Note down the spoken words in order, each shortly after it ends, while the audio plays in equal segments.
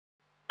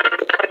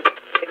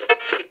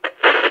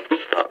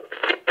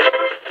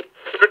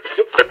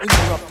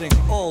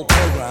interrupting all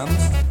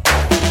programs.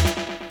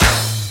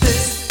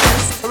 This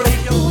is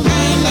Radio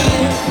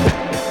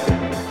Highlife.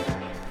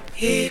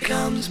 Here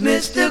comes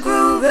Mr.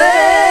 Groovy.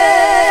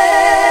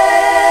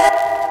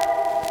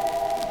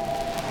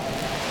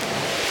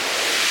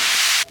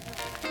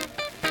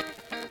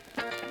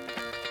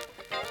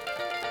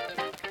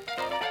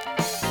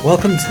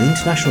 Welcome to the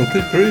International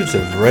Good Grooves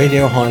of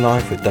Radio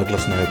Highlife with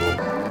Douglas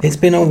Noble. It's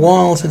been a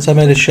while since I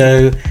made a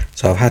show,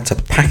 so I've had to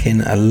pack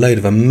in a load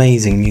of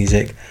amazing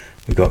music.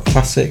 We've got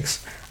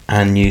classics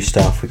and new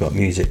stuff. We've got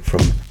music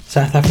from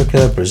South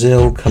Africa,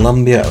 Brazil,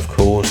 Colombia, of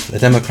course, the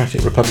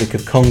Democratic Republic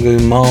of Congo,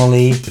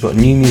 Mali. We've got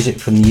new music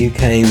from the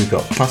UK. We've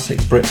got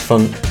classic Brit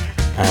funk,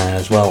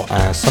 as well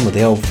as some of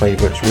the old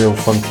favourites, Real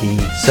Funky,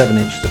 7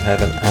 Inches of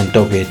Heaven and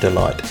Dog Eared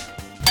Delight.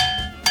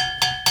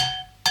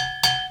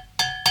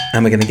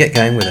 And we're going to get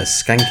going with a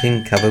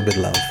skanking Covered with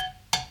Love.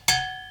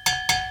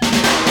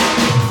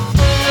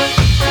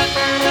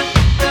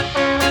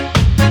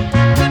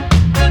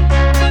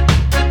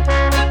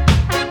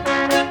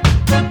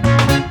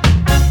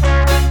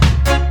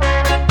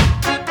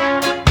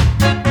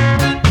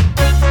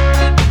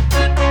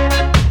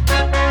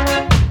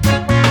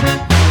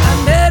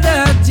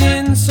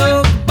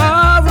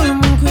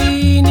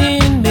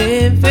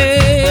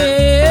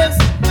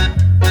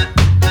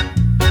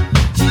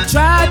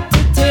 Tried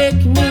to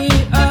take me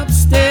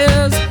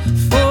upstairs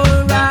for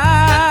a ride.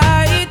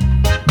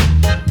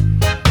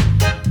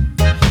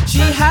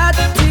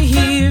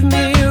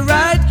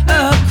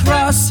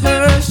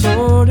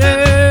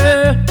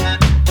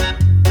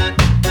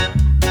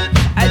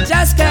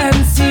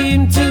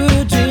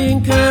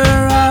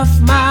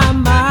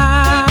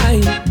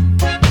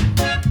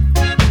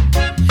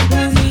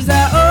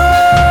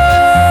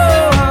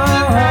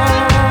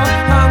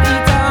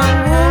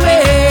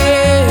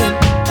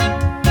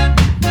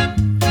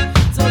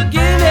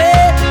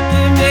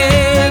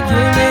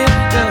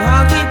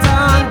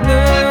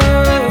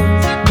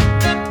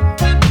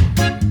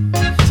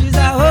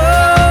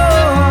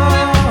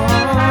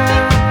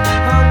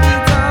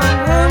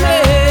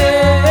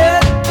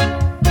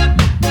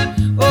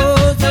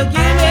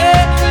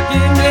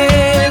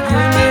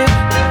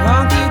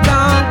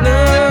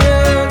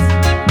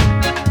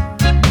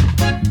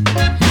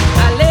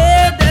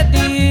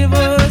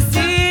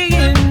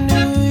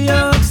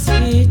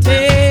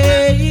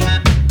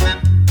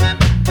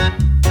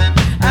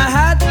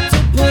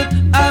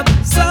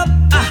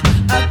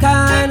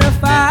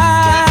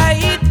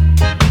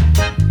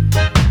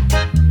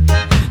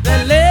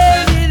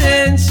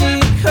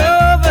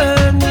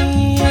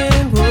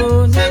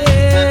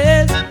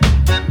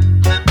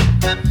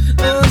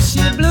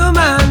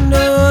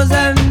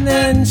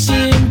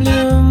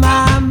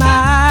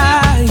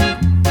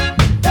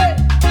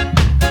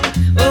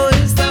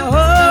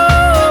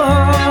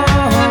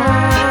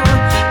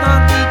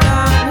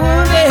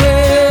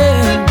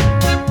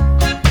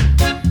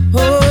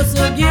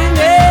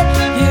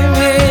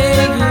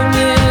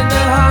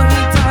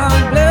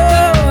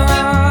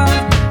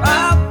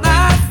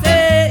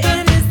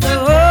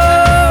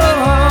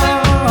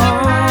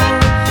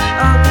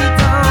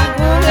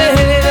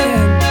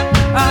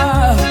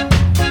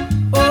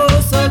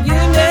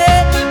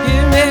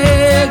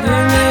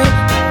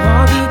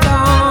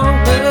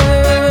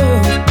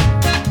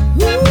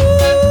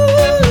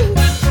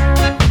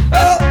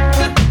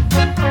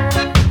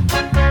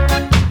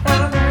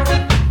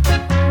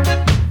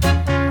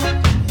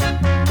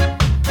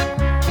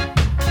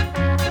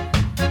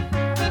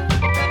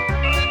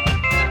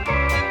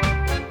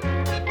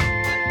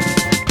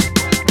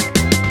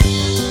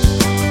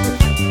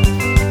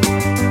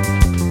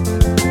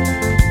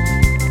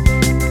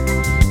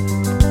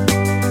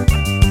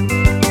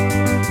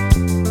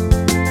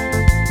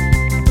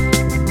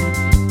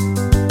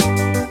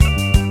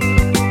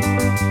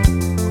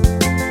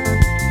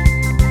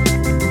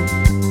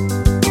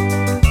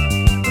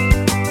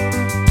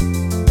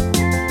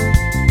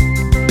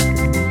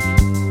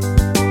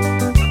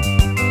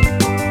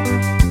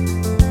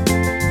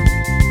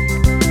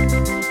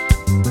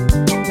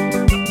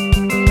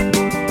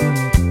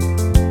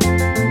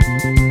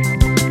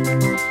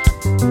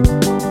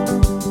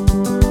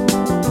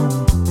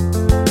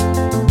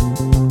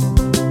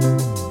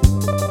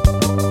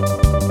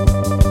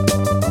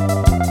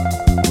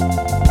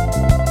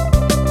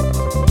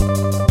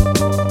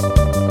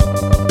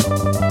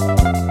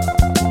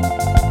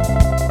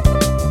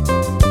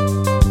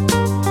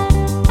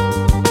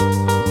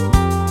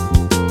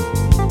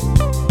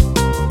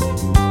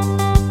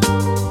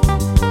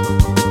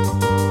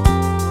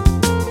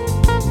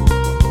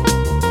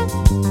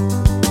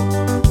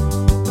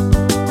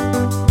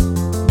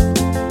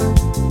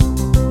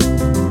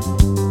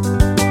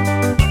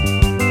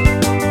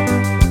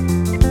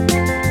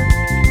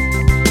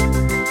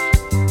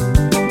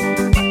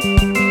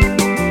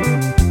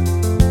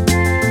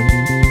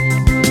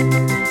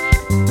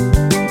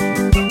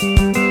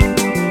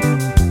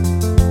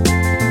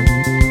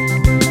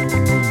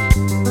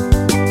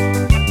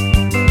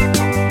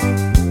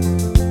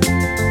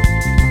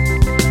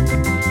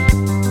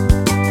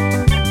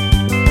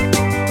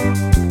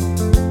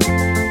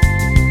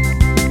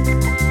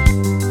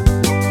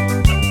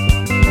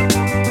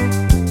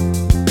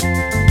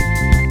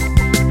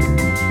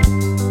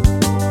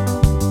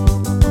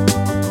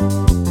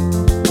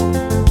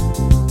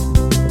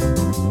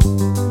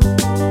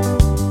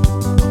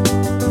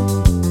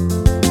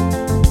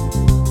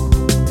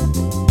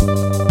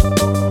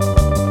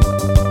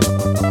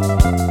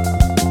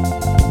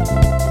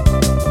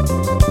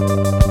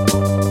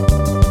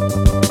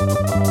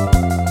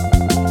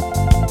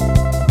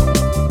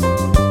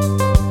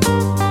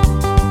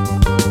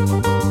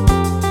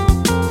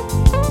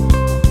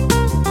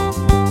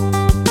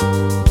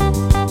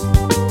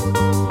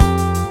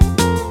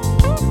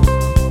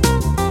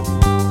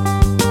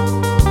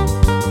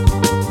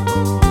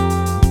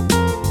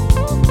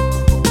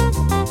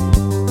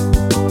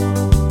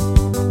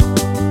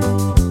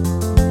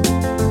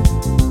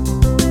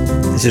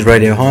 This is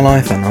Radio High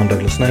Life and I'm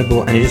Douglas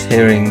Noble, and you're just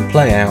hearing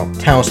Play Out,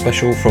 Tower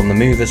Special from the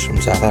Movers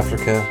from South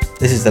Africa.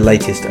 This is the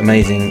latest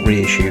amazing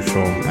reissue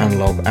from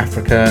Analog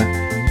Africa.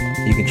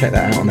 You can check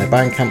that out on their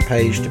Bandcamp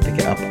page to pick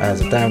it up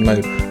as a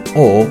download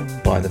or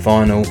buy the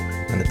vinyl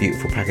and the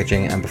beautiful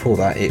packaging. And before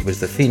that it was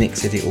the Phoenix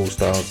City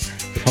All-Stars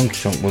with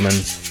Honky Tonk Woman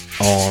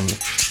on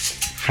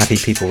Happy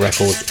People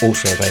Records,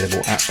 also available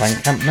at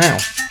Bandcamp now.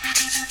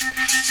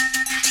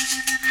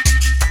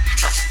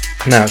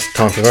 Now it's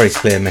time for a very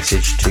clear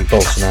message to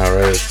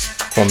Bolsonaro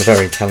from the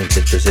very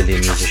talented Brazilian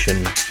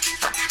musician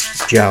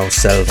João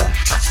Selva.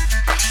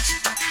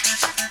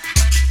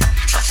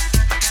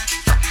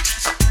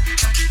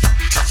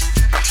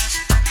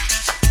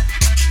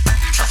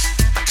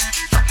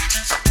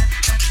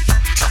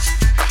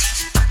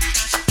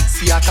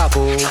 Se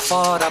acabou,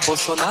 fora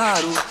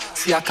Bolsonaro.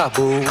 Se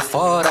acabou,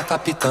 fora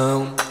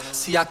capitão.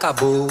 Se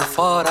acabou,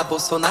 fora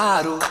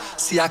Bolsonaro.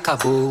 Se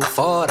acabou,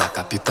 fora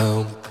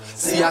capitão.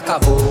 Se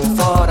acabou,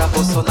 fora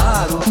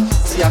Bolsonaro.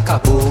 Se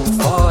acabou,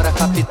 fora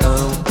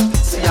capitão.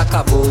 Se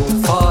acabou,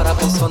 fora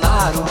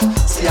Bolsonaro.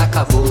 Se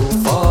acabou,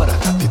 fora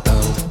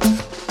capitão.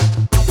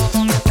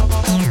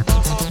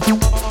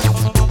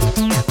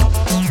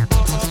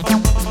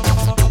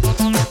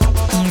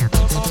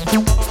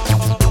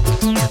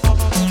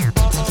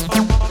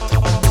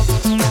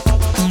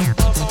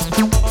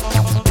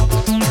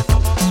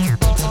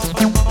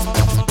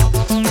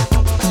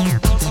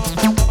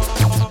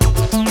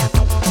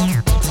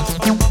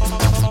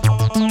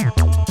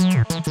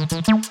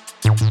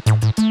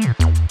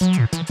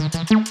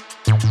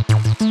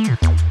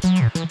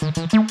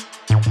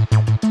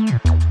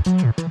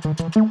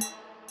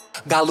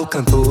 Galo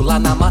cantou lá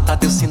na mata,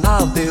 deu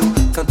sinal, deu.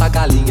 Canta a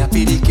galinha,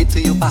 periquito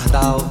e o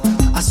pardal.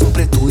 Açul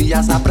preto e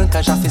asa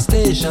branca já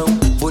festejam.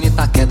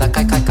 Bonita queda,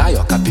 cai, cai, cai,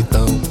 ó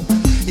capitão.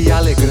 E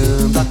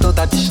alegrando a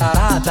toda a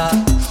bicharada,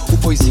 o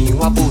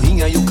boizinho, a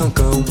burrinha e o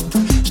cancão.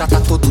 Já tá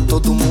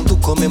todo mundo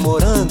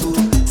comemorando.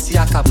 Se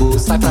acabou,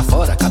 sai pra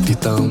fora,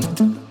 capitão.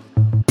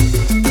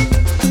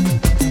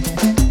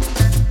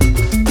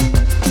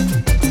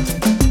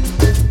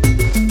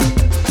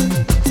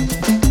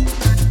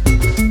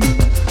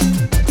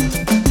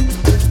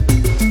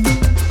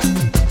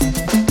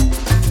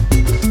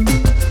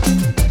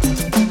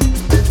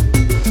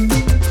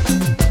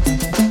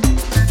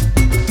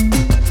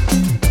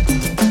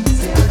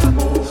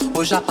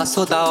 Já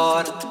passou da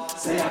hora,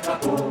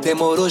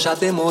 demorou, já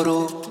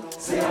demorou,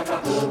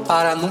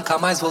 para nunca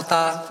mais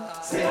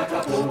voltar,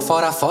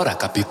 fora, fora,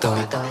 capitão.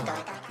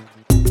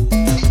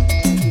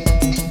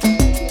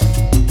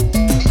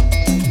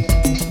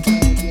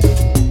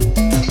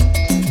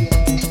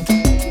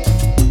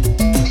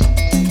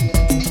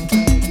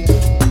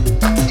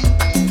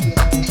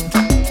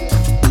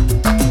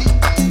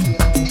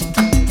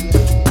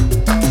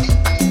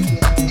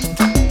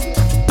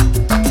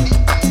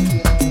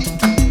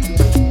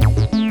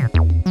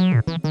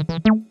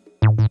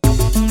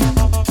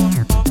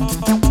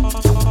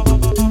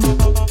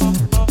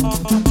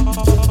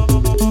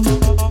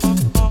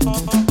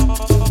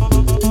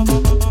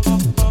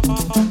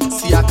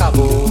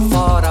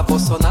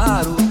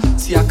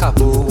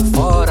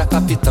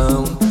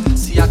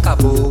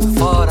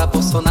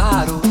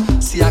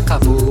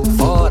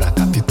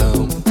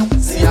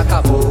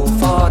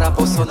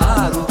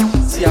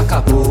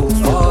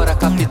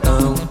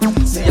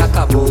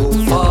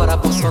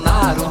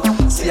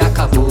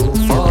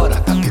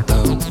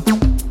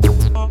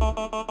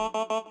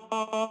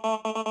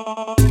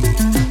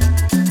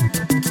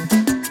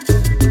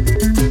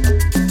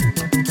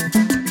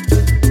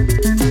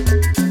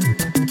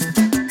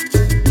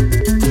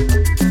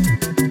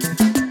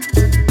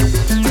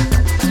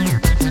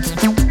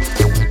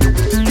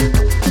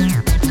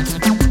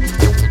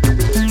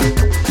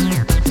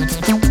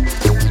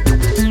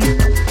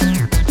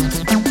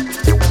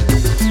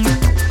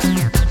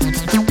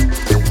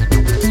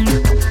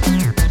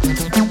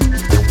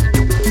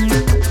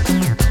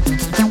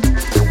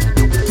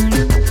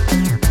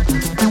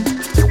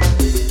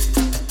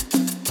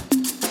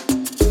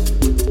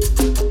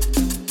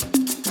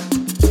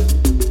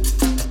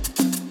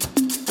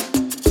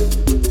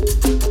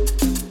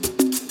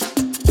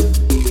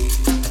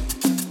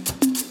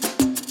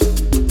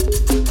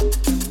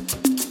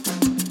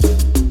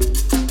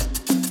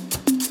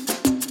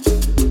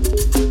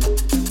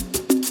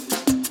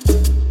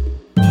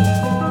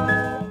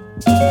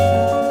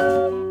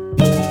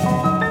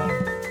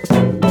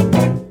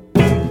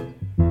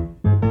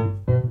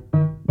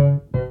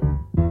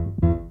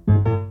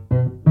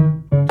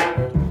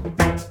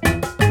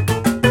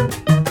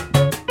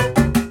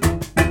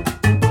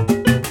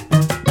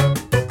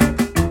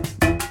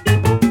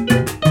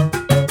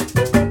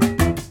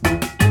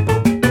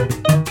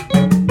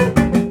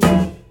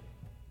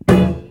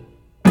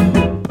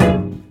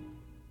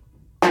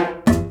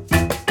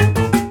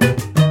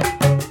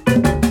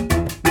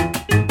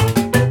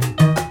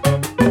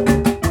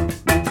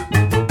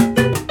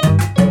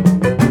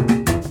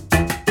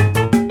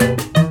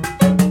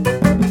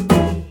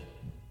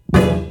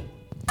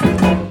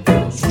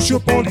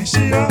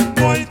 Policía,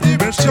 no hay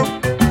diversión,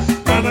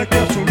 nada que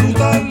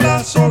absoluta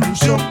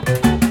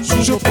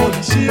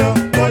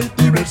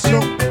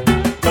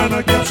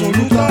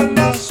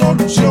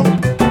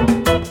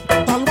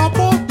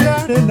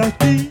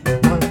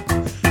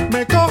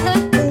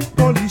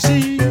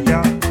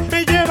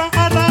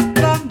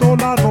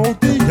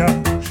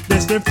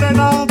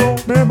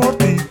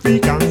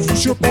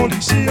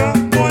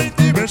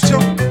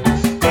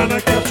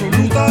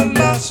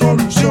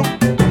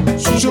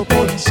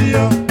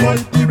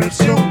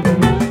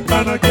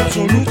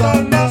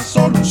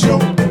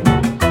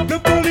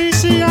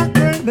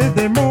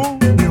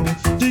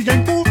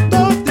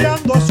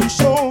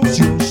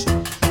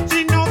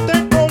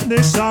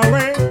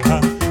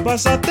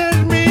vas a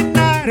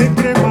terminar en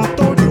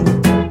crematorio.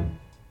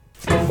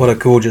 What a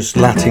gorgeous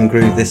Latin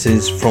groove this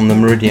is from the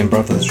Meridian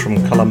Brothers from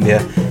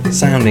Colombia,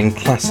 sounding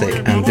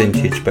classic and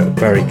vintage but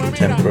very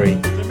contemporary.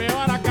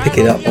 Pick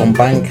it up on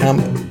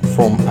Bandcamp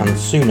from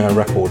Ansuna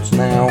Records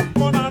now,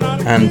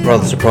 and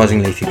rather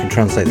surprisingly, if you can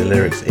translate the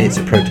lyrics, it's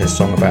a protest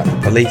song about the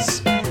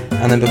police.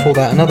 And then before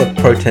that, another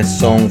protest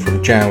song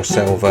from João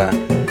Selva,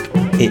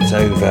 It's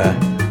Over,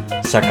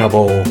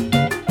 S'acabó,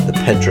 the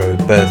Pedro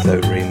Bertho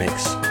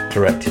remix,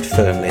 directed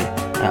firmly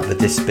at the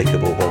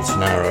despicable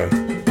Bolsonaro.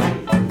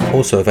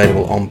 Also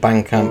available on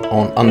Bandcamp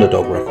on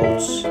Underdog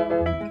Records.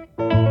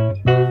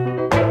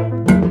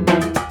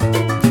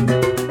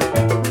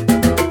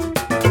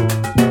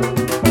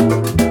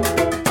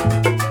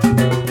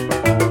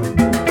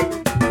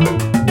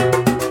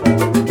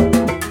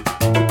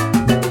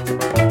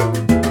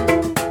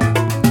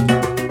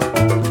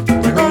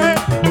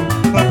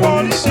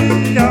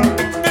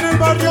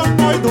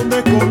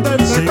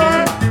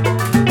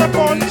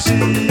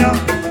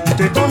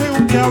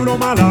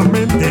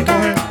 Malamente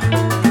coge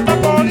la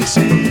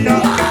policía.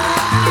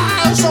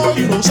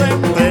 Soy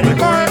inocente, me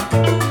coge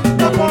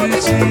la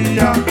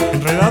policía.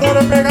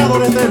 Enredadores,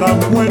 pegadores de la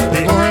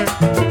muerte, coge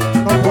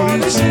la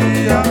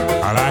policía.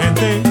 A la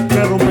gente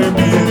le rompen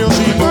vidrios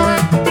y coge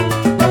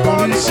la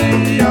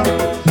policía.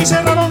 Y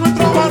cerraron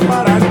nuestro bar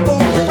para el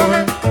pobre,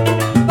 coge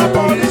la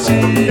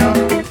policía.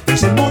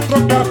 Es el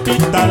monstruo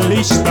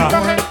capitalista,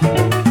 coge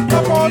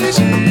la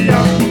policía.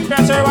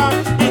 Que se va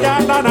y ya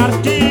la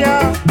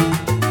anarquía.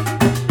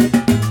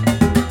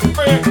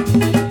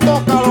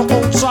 Tócalo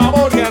con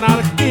sabor y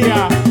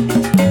anarquía.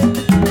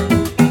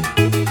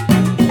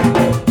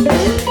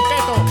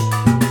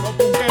 Los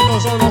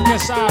punquetos son los que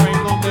saben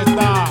dónde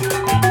está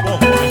el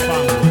poco de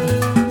fango.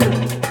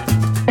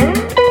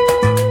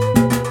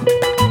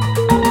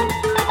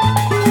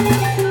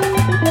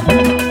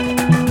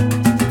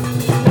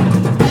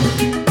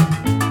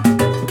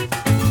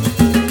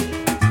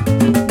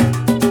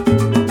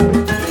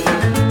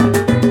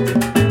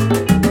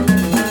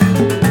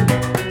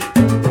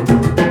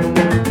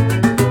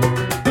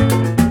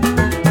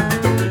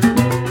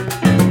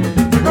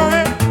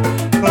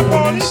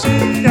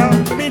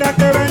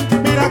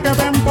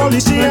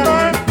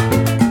 Policía,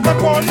 la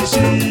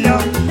policía,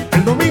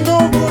 el domingo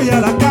voy a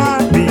la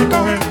calle,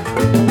 coge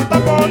la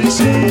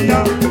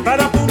policía,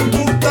 para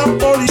puta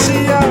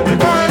policía, me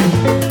coge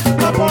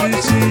la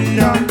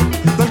policía,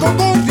 salgo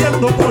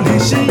corriendo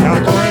policía,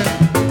 coge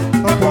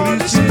la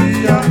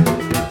policía,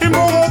 en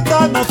Bogotá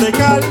no te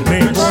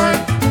calmes, coge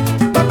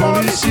la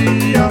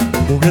policía,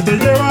 porque te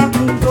lleva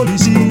un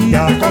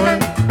policía, coge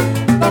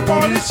la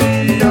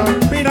policía,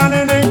 mira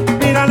nene,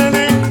 mira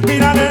nene,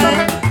 mira nene.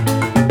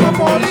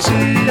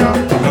 Policía,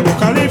 la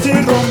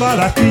apocalipsis ronda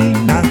la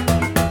esquina.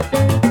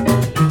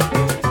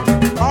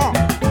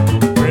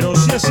 Pero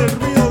si es el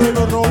ruido de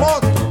los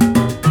robots.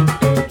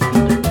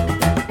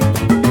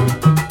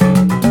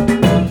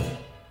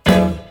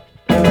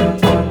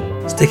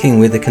 Sticking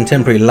with the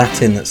contemporary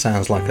Latin that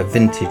sounds like a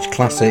vintage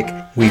classic,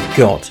 we've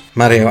got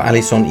Mario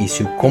Alison y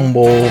su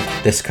combo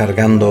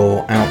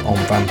Descargando out on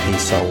Vampy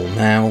Soul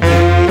now.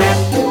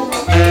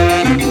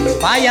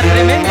 ¡Vaya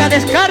tremenda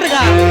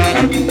descarga!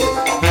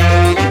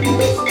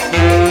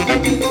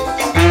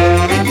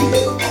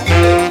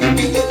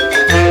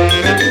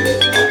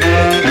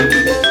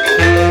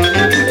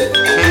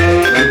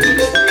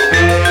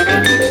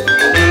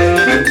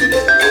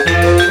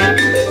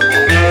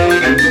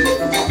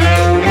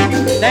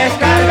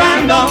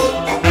 Descargando,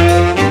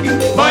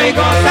 voy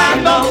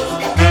gozando.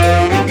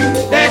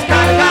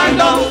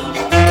 Descargando,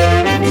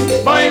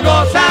 voy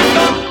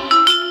gozando.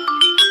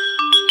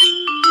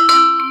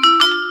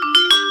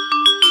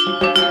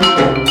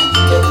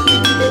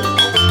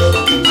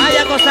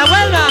 ¡Vaya cosa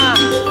buena!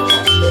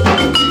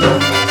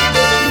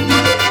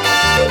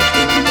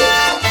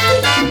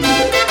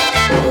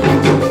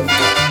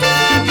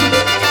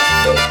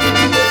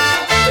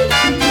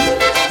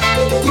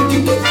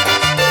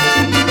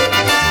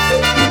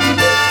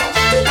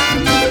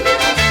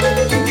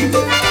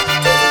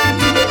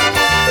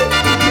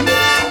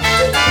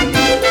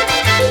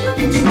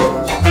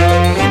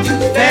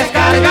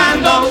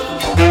 Descargando,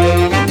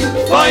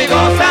 voy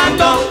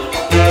gozando.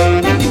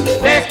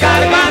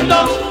 Descargando,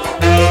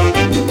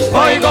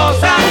 voy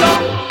gozando.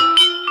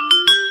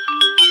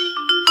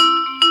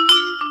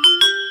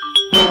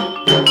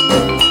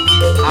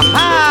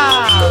 ¡Ajá!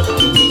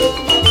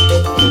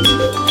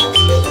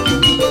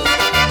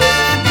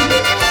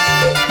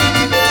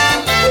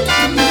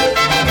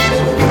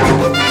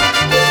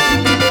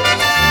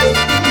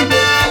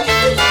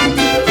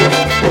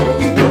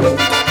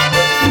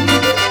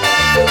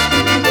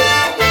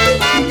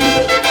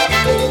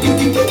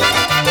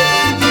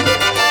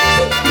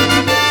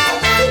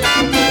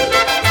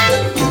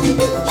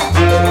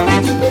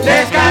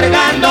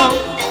 Descargando,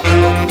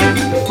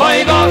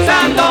 voy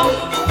gozando.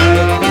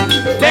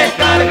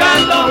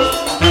 Descargando,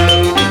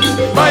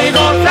 voy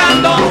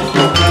gozando.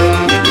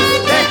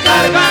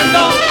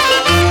 Descargando,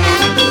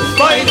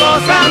 voy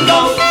gozando.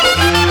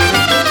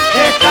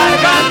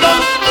 Descargando,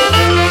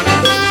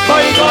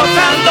 voy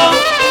gozando.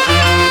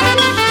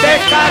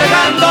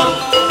 descargando,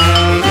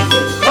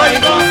 voy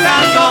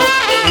gozando,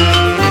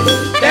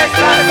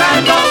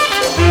 descargando,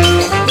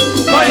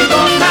 voy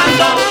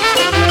gozando,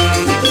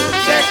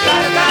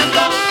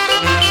 descargando,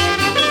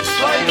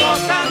 voy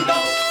gozando,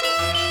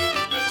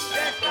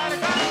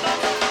 descargando.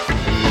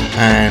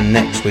 And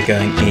next we're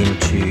going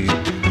into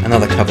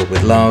another cover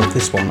with love,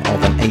 this one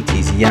of an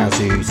 80s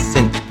Yazoo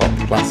synth pop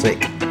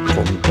classic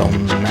from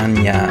Don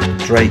Nanya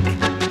Drake,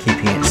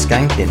 Keeping It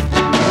Skanking.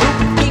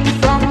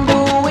 From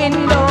the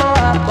window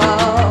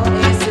above,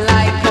 it's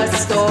like a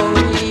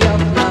story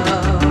of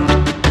love.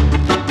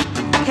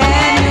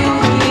 Can you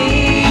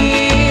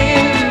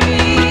hear me?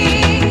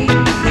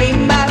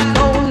 Came back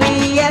only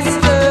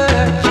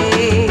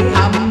yesterday.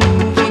 I'm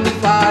moving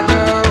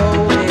farther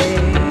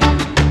away.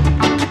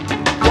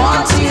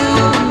 Want you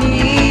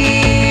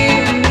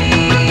near me?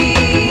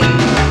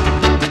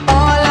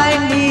 All I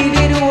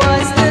needed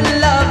was the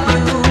love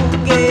you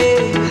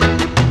gave.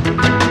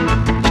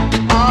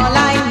 All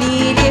I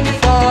needed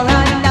for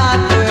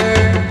another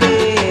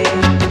day,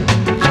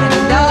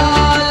 and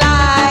all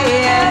I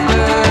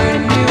ever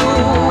knew,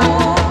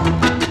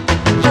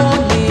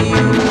 only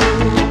you.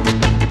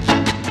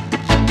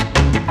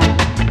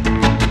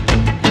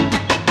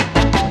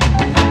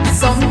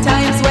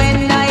 Sometimes when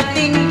I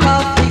think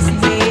of his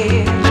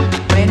name,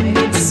 when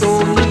it's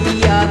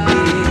only a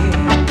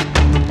game,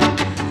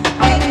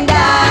 and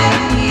I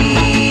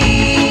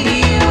need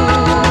you.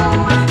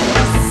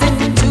 Listen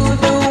to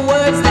the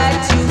words that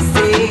you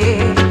say.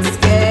 It's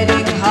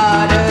getting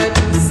harder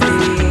to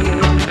say.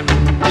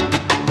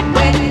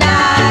 When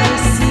I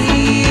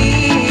see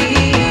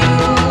you,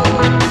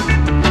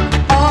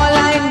 all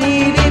I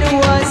needed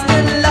was the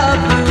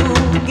love you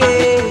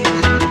gave.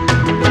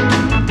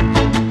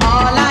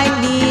 All I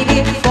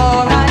needed for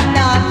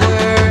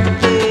another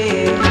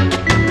day,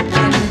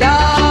 and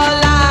all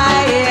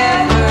I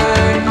ever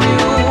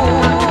knew,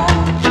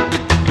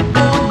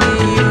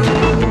 only you.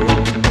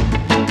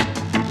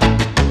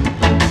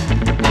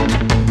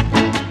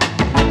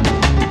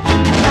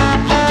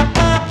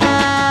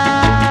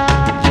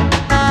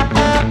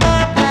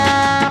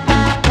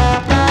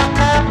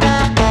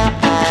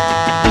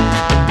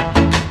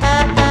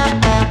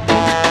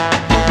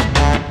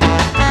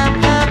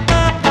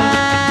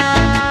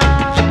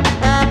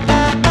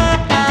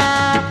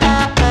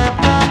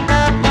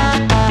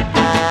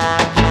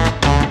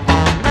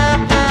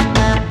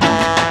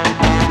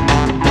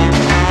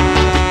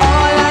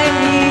 All I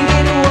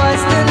needed was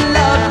the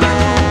love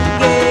you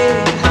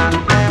gave.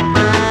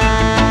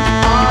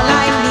 All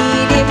I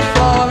needed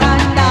for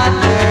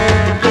another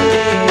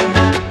day,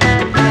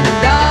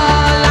 and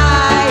all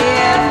I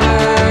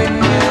ever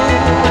knew,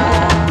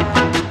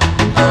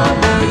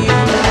 only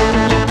you.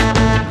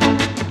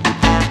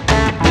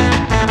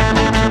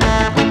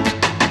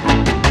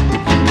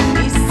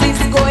 This is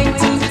going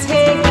to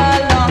take a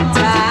long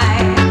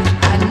time,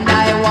 and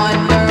I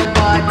wonder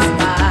what's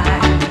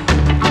mine.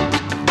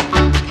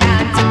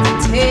 Can't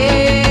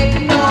take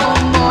no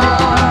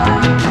more.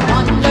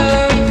 Wonder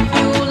if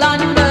you'll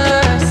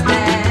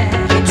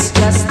understand. It's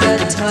just the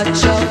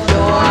touch of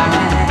your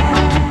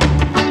hand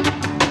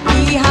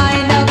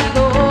behind a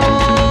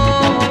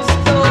closed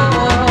door.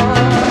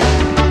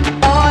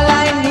 All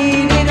I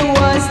needed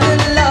was the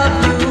love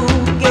you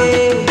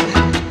gave.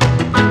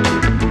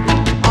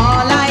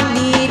 All I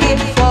needed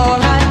for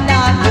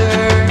another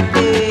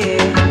day,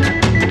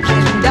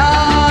 and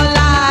all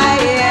I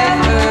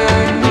ever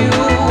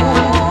knew,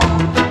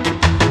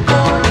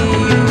 only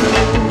you.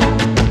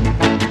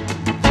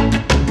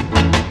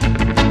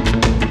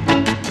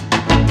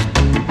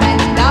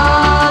 And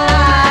all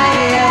I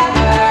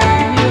ever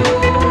knew,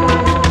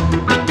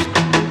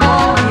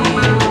 only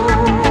you.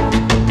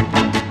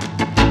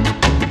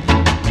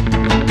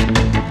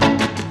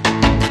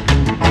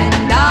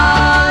 And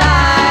all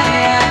I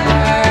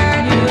ever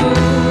knew,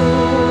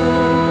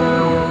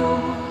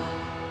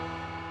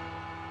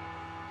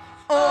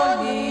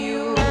 only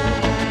you.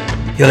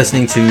 You're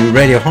listening to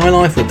Radio High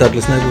Life with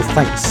Douglas Noble.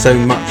 Thanks so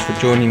much for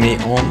joining me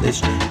on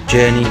this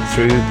journey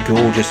through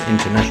gorgeous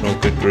international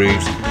good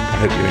grooves. I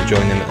hope you're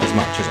enjoying them as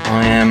much as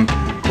I am.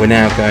 We're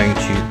now going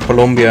to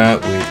Colombia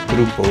with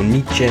Grupo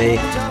Nietzsche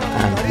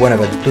and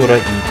Buenaventura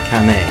y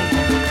Cané.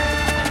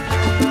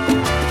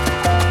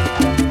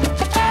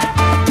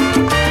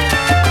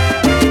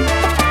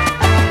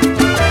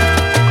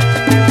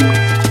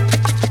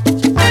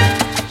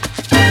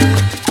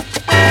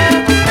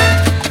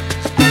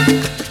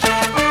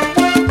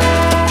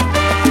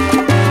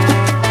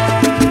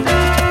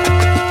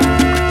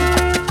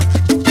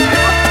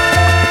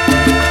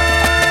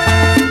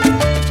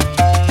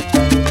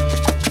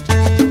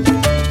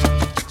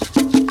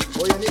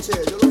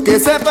 Que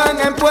sepan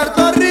en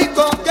Puerto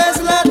Rico que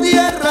es la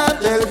tierra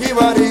del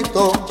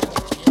jibarito.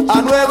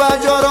 A Nueva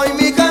York hoy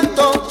mi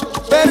canto,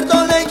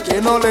 perdonen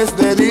que no les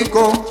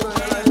dedico.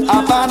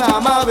 A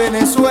Panamá,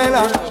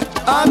 Venezuela,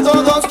 a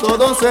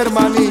todos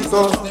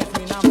hermanitos.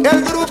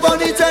 El grupo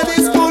Nietzsche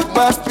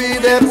disculpas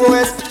pide,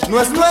 pues no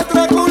es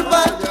nuestra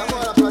culpa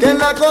que en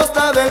la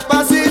costa del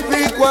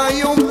Pacífico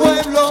hay un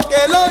pueblo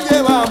que lo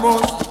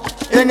llevamos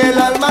en el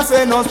alma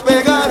se nos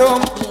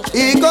pegaron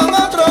y con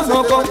otros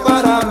no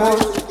comparamos.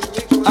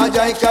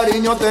 Allá hay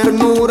cariño,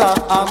 ternura,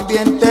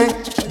 ambiente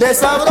de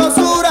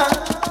sabrosura.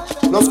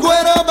 Los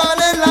cueros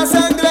valen la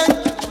sangre,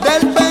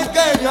 del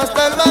pequeño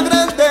hasta el más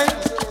grande.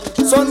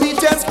 Son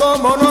niches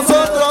como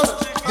nosotros,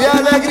 de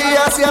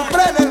alegría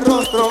siempre en el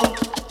rostro.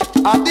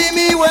 A ti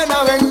mi buena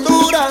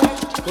aventura,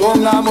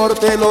 con amor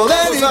te lo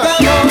dedicamos.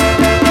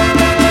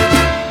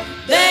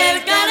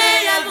 Del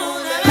Caney al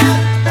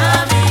Boulevard,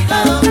 amigo,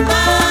 dos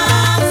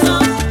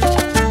pasos.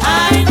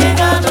 Ahí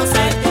llegamos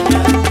al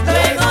final,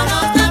 luego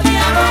nos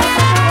cambiamos.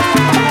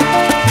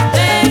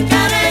 Del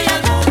Caney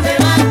al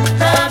Boulevard,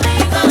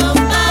 amigo, dos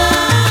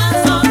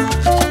pasos.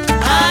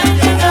 Ahí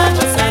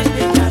llegamos al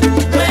final,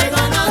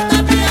 luego nos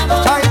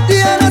cambiamos. Ahí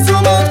tiene su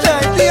monte,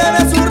 ahí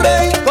tiene su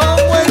rey.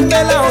 Como el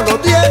melao lo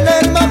tiene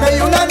el mame y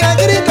una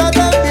negrita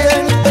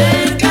también.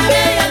 Del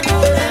Caney al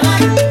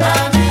Boulevard,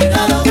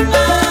 amigo, dos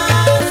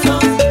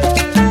pasos.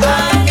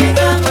 Ahí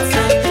llegamos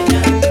al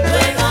final,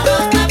 luego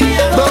nos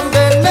cambiamos. Donde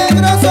el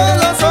negro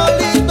solo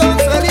solito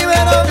se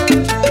liberó,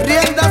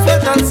 rienda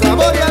suelta al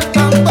sabor y al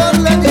tambor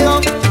le dio.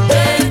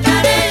 Del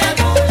Caney al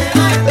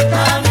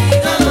Boulevard,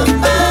 amigo, dos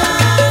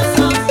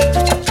pasos.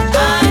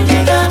 Ahí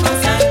llegamos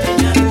al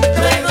final,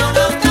 luego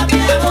nos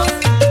cambiamos.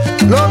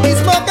 Lo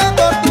mismo que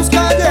por tus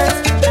calles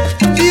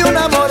y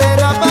una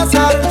morena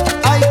pasar,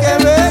 ay que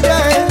bella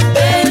es.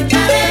 Del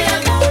Caney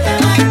al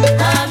Boulevard,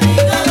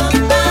 amigo, dos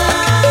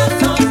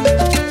pasos.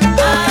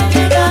 Ahí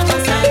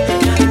llegamos al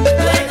final,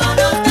 luego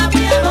nos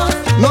cambiamos.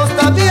 Nos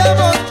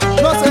tapiamos,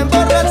 nos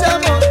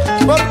emborrachamos,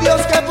 por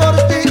Dios que por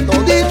ti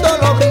todito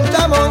lo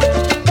brindamos.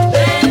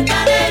 Del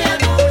Caney al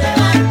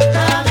Boulevard,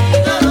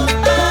 amigo, dos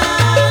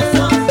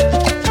pasos.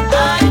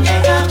 Ahí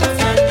llegamos al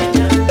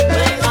final,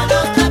 luego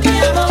nos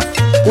cambiamos.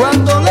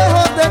 Cuando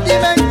lejos de ti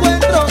me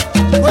encuentro,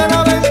 buena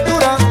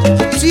aventura,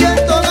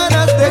 siento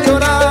ganas de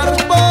llorar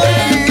por Del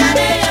ti.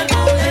 Caney al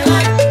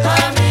Boulevard,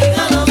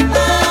 amigo, dos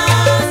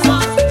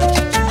pasos.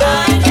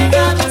 Ahí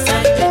llegamos al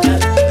final,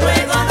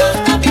 luego nos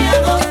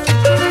cambiamos.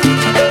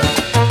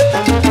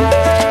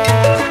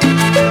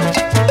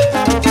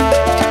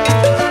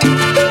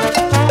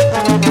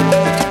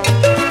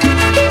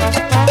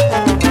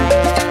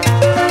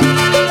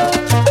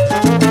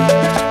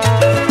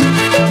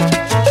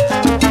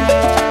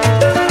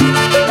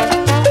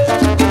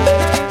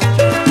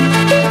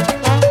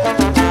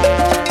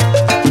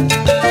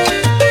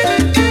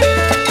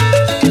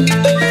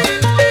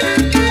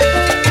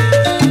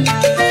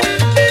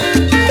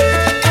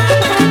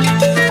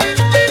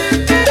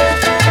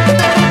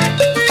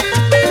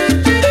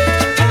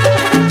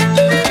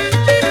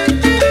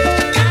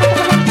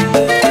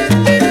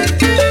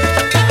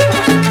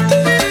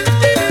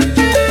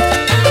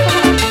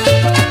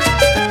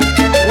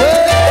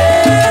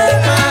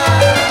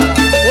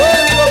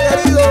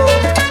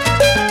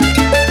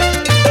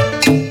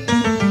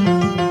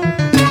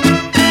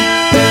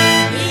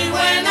 Mi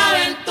buena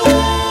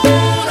aventura.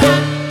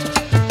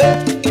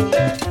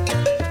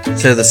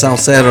 So the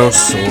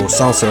salseros or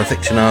salsa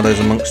aficionados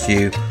amongst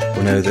you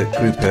will know that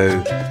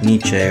Grupo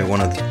Nietzsche are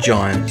one of the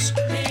giants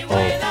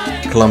of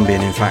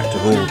Colombian, in fact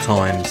of all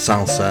time,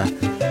 salsa,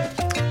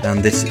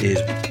 and this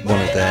is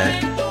one of their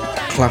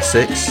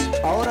classics.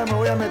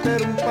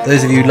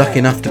 Those of you lucky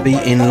enough to be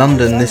in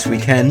London this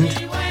weekend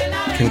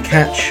can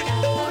catch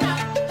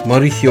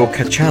Mauricia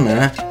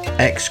Cachana,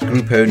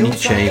 ex-Grupo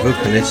Nietzsche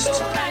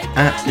vocalist,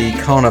 at the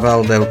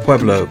Carnaval Del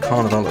Pueblo,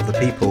 Carnival of the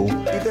People,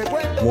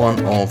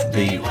 one of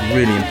the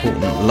really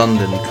important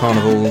London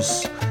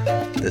carnivals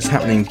that's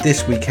happening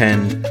this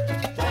weekend,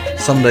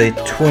 Sunday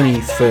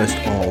 21st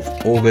of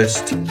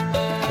August.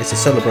 It's a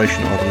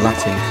celebration of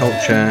Latin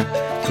culture.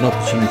 It's an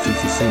opportunity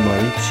to see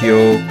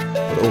Mauricio,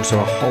 but also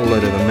a whole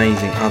load of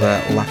amazing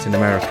other Latin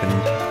American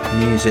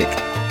music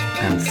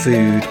and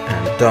food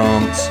and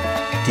dance,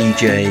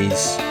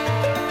 DJs.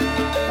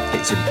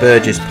 It's in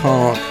Burgess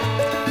Park,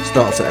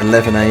 starts at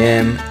 11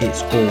 AM,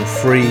 it's all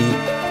free,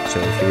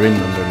 so if you're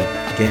in London,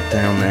 get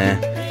down there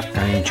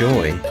and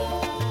enjoy.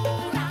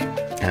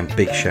 And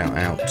big shout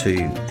out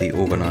to the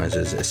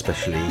organisers,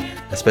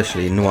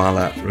 especially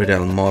Nuala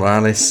Ridel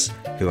Morales,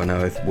 who I know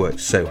have worked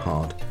so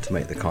hard to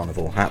make the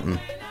carnival happen.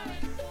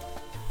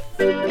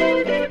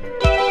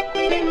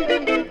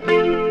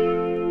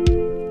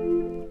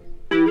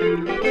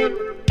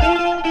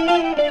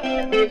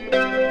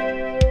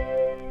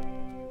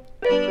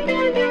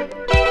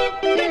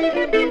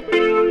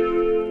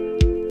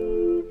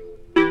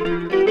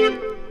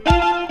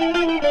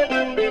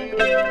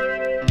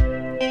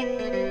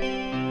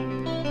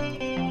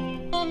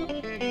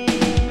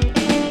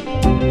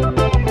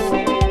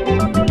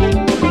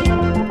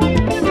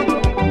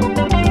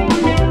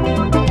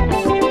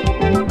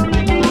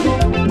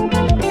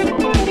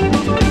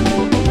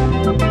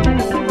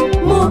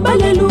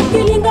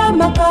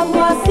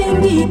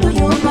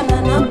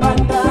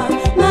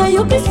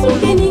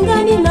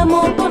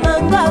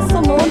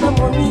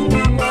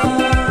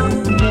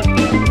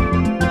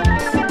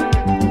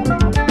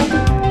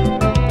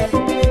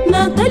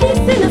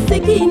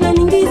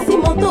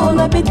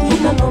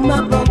 Betina no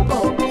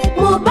maboko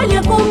mobali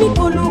akomi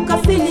koluka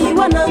seli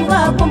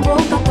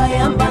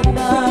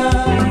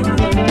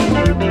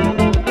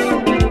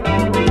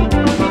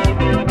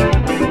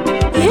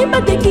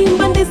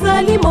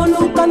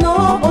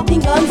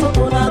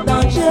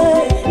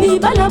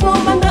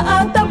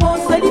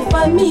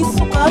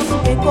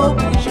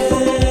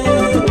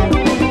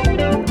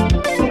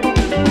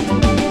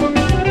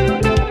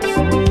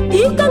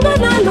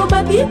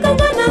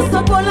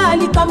sakola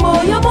likambo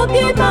ya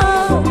motema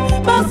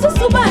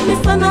basusu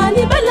bamesana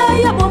libala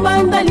ya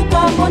bombanda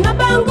likambo na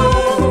bango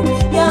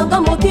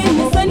yanga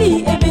motema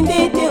esali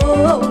ebendete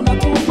o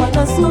nakufa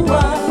na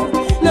suwa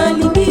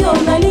nalingi yo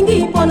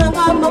nalingi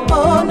mponanga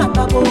moko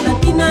nakabola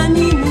tina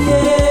nini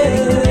ye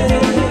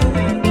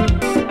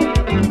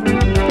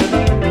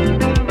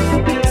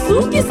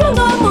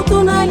sukisanga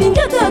moto nalingi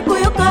ata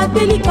koyoka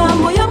te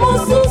likambo ya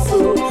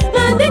mosusu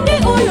na ndenge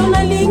oyo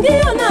nalingi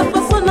yo na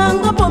faso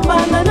nanga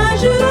bombanda na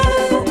jure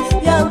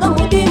yanga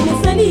motema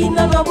esali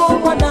nanga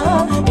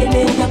bomwana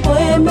elengi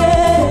akoyembe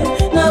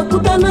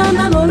nakutana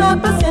nano na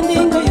pasi ya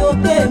ndenge yo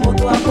te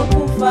moto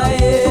akokufa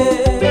ye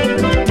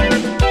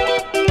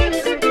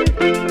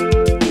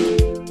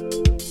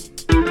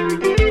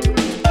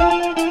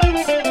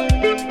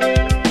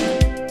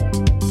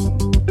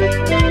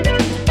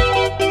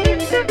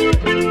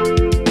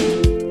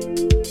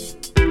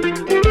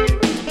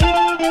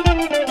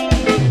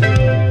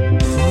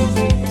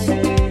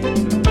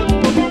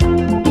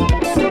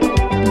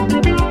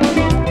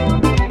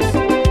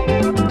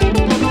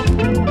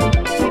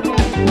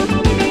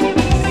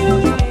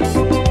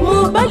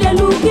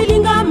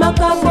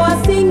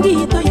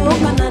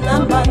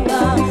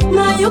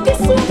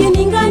yokisuki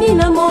ningani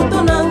na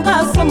moto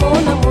nanga somo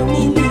na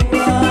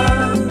moniliwa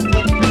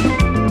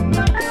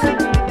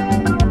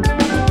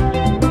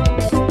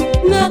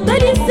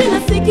natalisi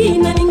na seki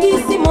na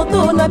ningisi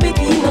moto na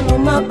beki na no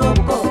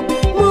maboko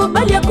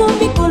mobali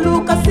akomi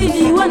koluka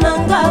siliwa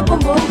nanga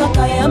komboka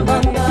kaya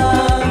mbanda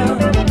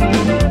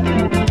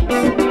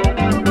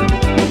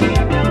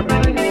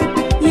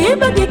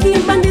yebakeki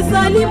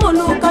mbandisali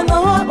moluka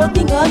no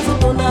otinga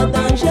nzoto na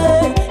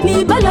danger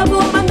libala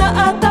bombanda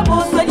ata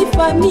bosali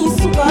fami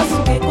suka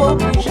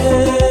ekobuje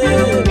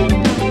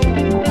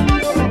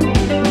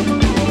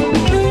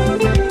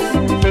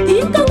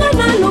ikanga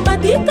naloba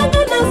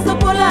tikanga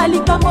nasokola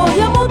likambo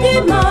ya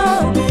mobima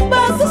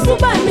basusu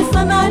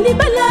bamesana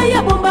libala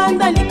ya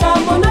bombanda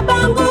likambo na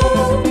bango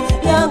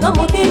yanga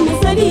motema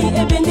esali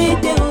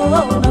ebendete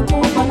o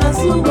nakufa na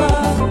suwa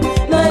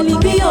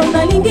nalingi yo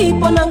nalingi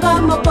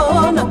mponanga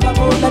moko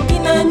nakabola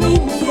tina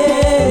nini ye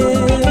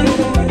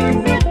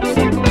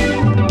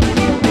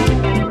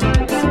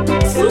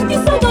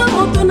sukisanga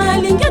moto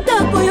nalingi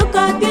ata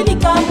koyoka te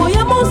likambo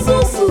ya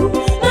mosusu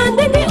na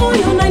ndenge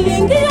oyo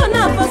nalingi yo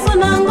na faso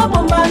nanga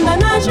bombanda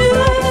na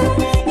jure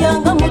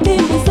yanga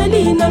motema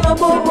esali nanga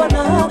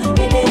bomwana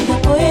elengi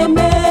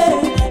akoyembe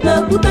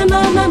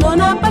nakutana nano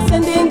na pasi ya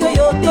ndenge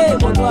yo te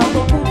moto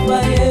akokufa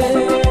ye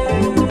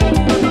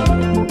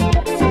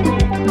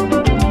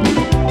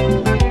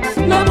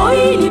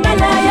naboyi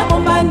libala ya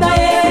bombanda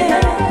ye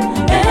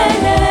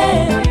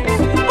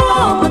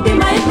oh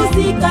motema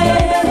ekosika ye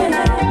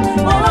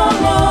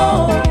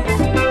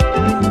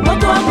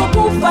moto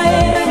akokufa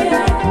ye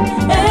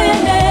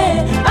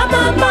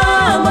amama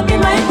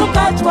motema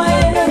ekokatwa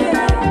ye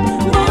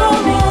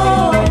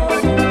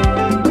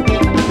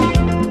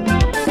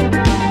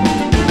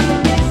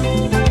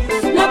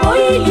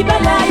naboyi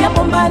libala ya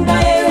bombanda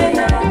ye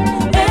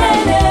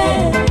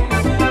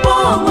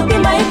oh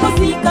motema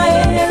ekosika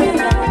ye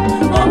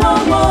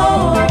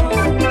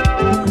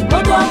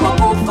moto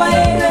akokufa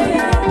ye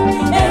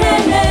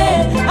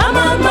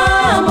amama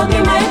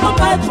motema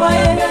ekokatwa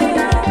ye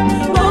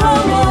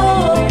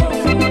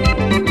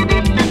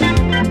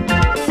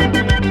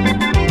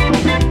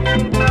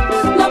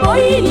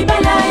naboyi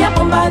libala ya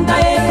bombanda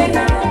ye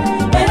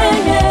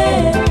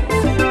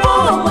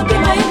oh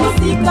motema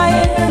ekosika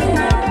ye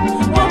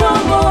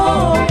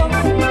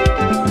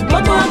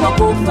moto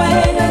akokufa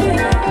ye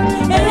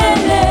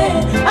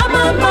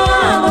amama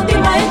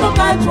motema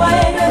ekokatwa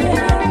ye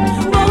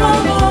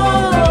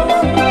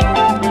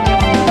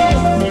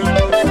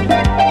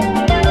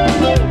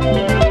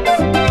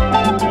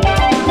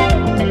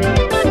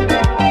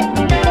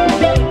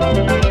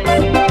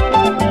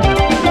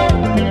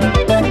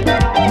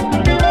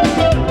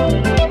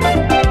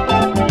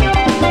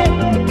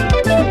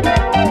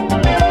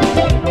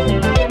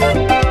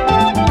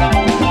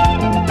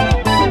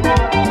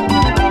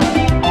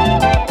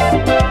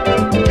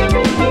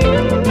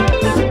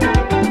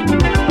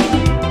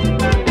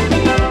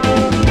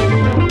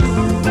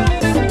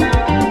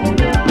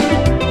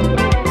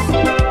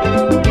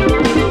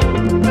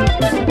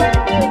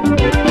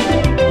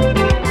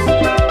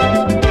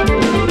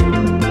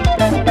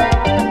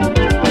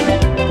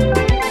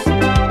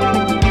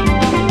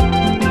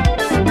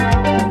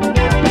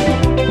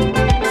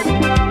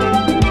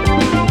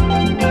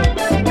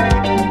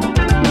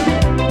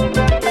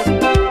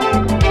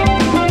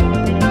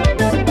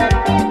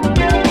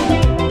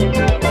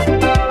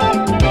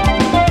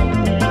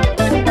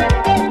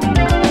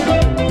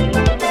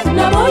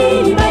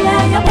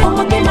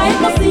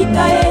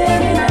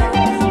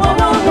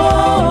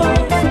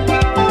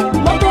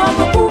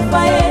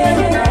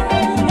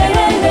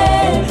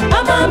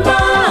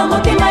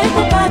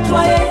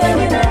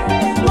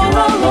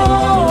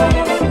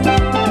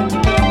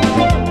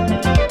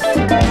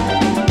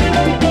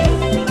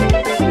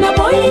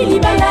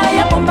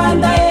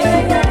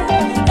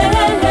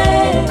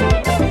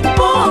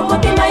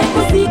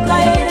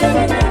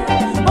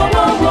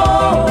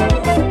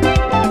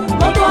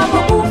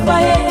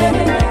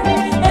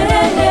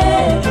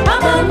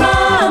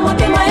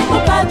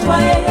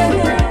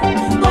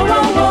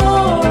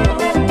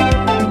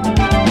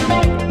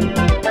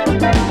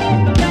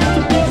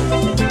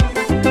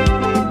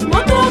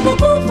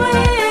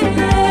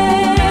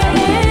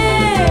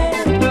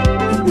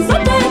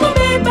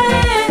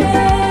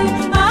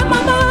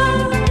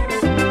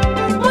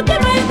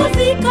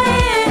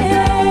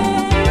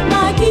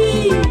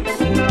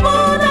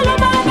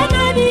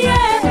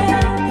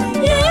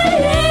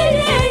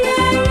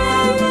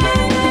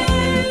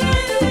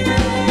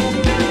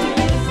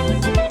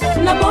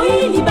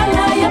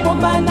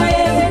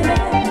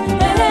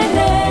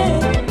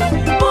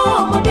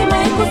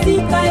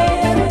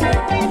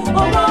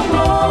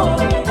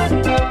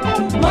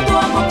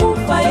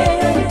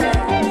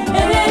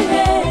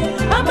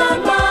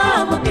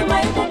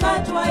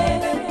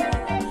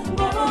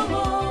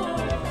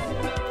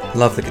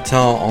Love the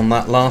guitar on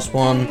that last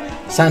one,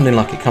 sounding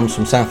like it comes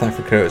from South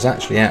Africa. It was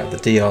actually out of the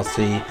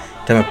DRC,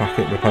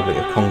 Democratic Republic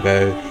of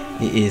Congo.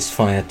 It is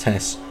Fire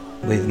Tess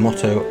with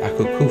Moto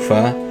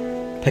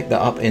Akukufa. Picked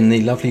that up in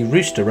the lovely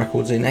Rooster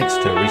Records in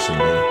Exeter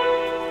recently.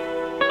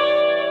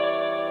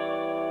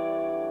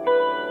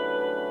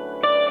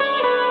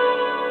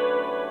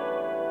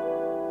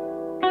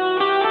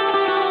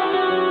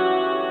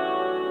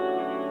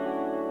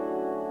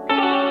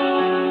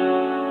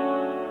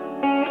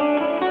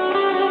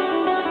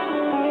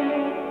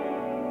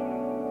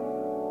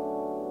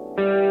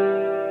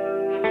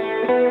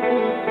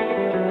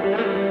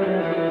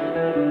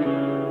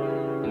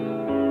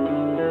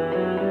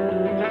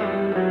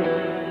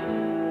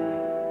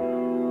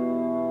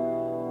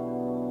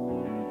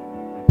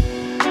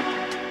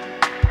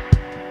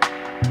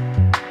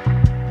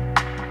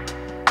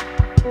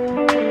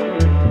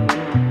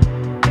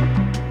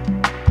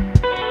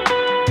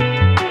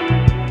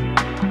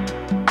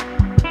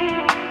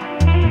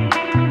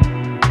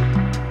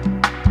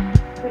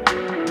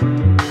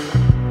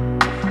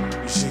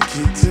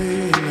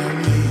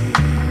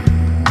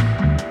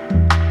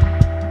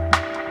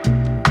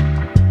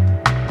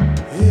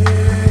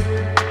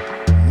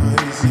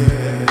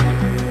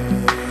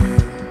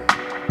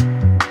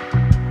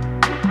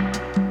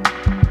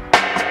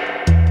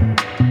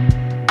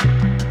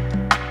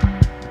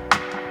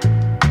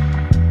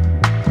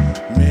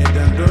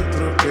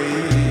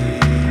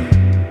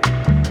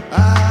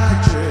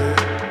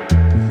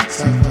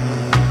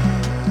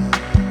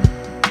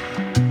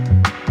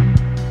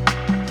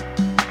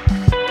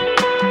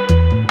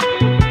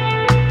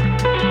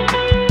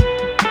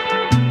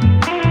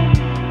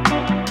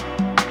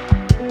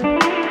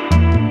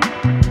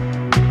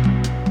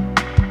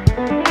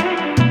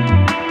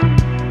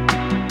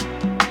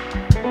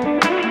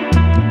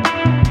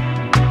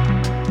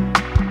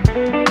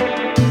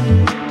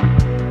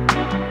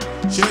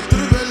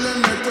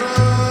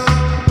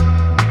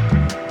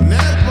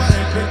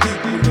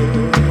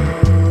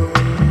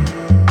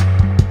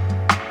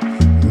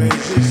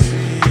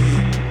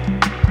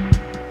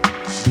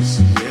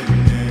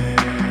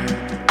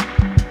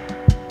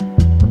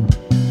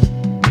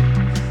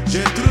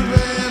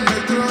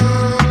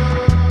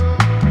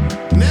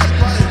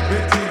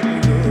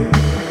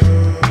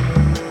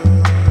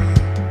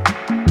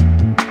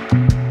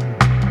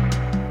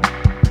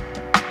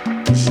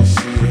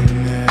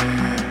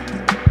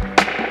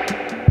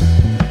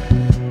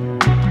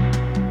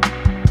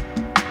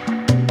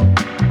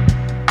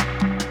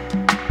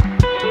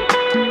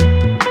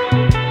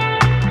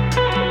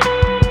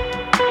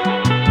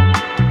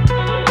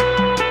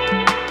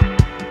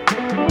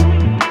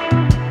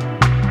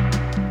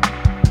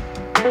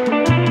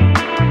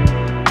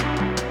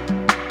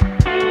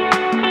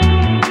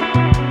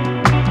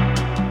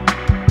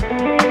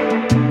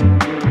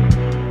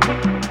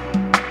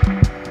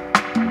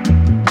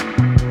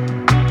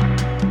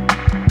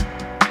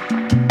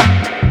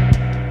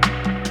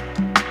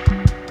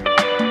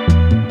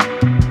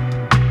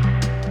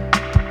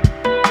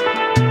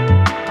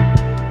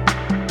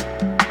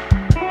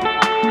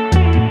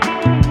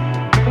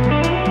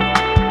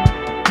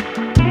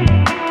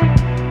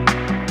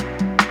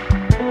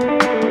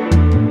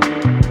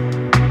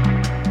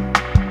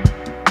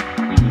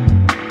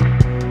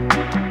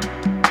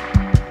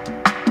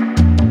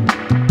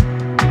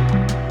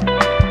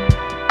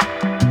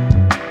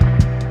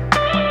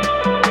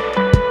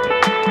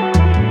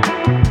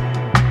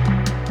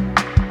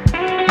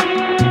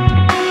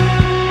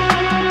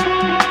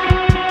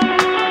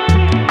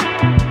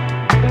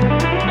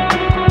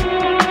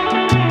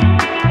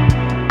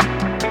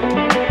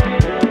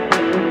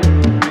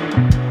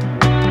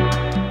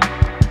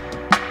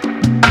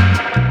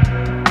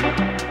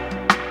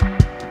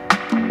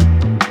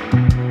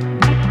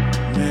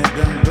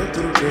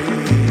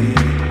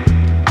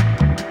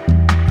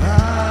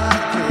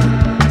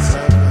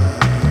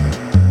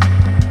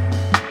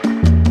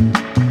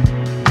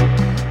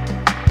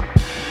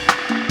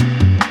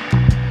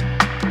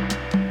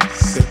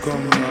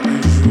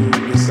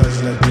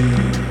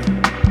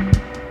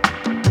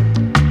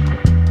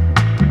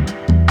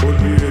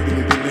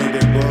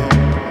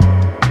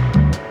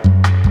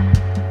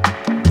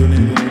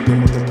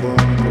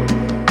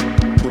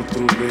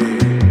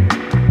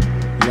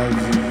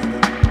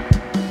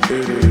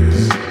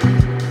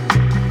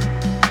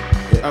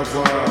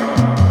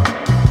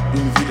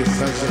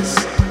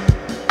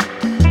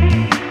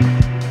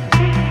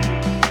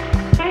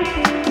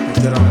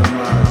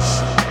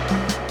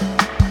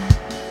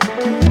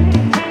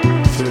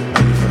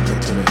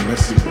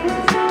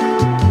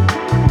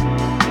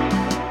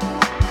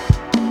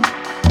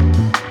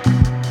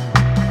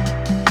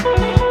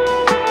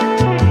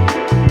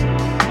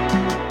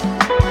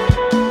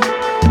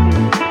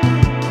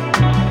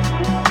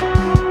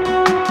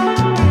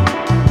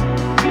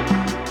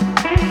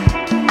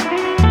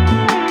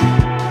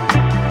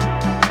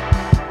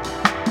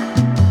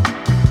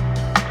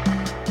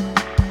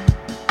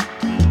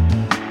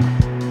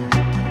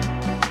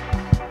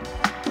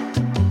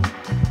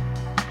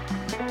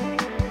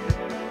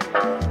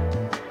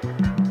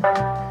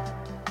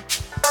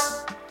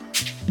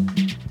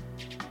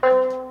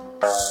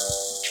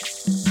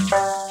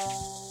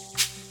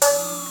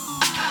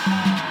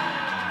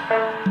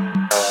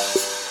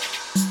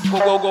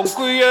 con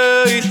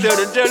cuye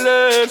ister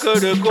tele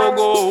kere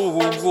kogo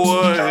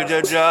ugwe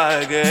de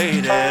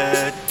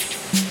jagated.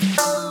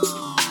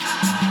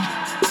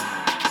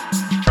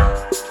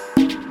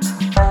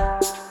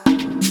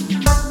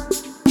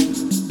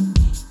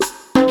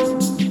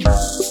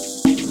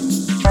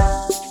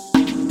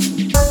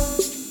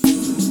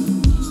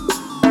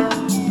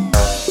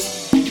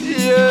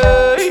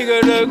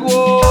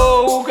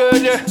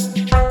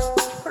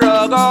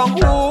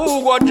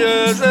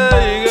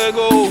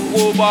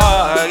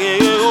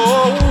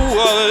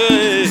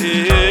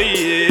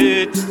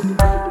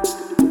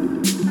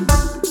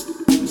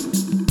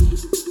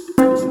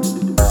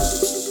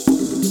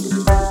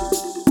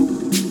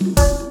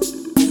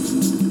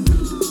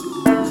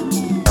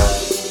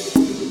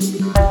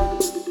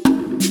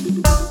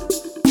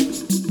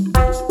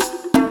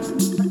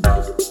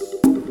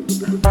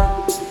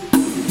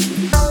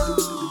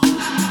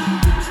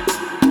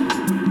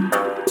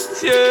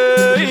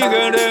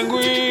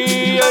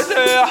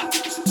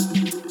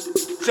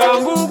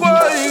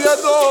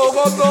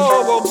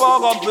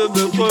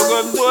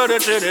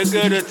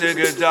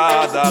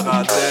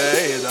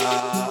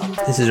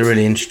 This is a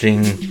really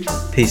interesting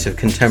piece of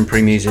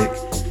contemporary music.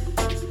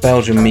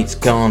 Belgium meets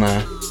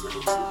Ghana,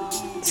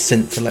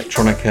 synth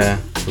electronica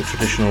with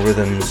traditional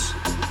rhythms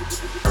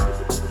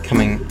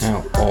coming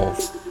out of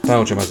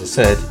Belgium, as I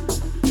said.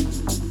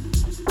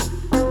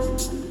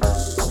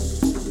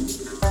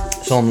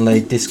 It's on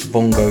Les Disques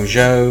Bongo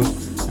Joe,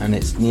 and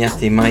it's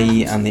Nyati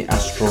Mai and the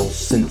Astral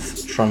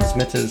Synth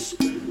Transmitters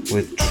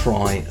with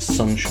Try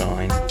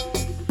Sunshine.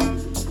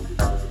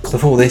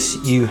 Before this,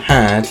 you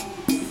had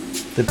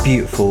the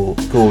beautiful,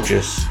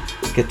 gorgeous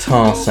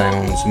guitar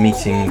sounds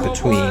meeting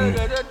between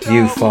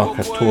Vieux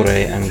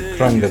Farcatore and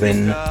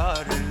Krangabin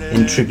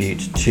in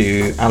tribute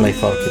to Ale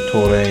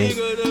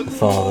Farcatore, the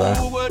father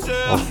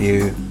of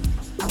Vieux,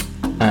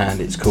 and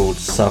it's called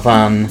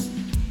Savan,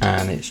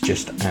 and it's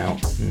just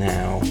out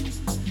now.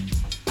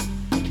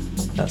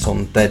 That's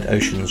on Dead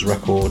Oceans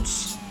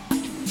Records.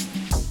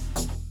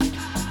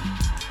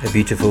 A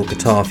beautiful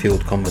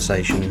guitar-fueled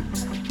conversation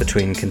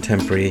between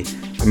contemporary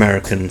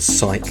American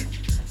psych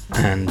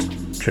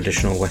and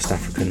traditional West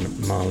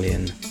African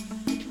Malian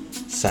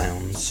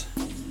sounds.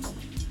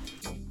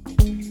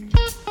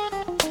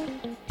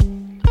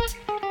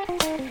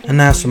 And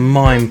now some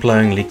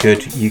mind-blowingly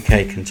good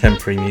UK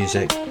contemporary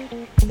music.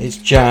 It's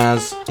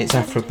jazz, it's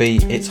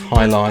Afrobeat, it's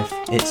high life,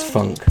 it's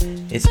funk,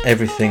 it's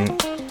everything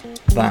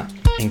that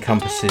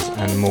encompasses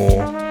and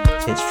more.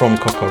 It's from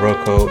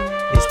Kokoroko,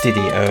 it's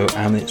Diddy O,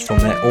 and it's from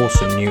their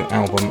awesome new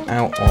album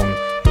out on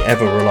the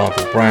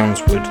ever-reliable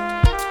Brownswood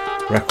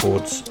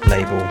Records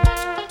label.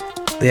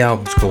 The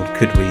album's called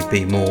Could We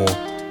Be More,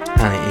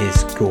 and it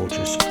is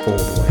gorgeous all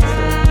the way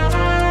through.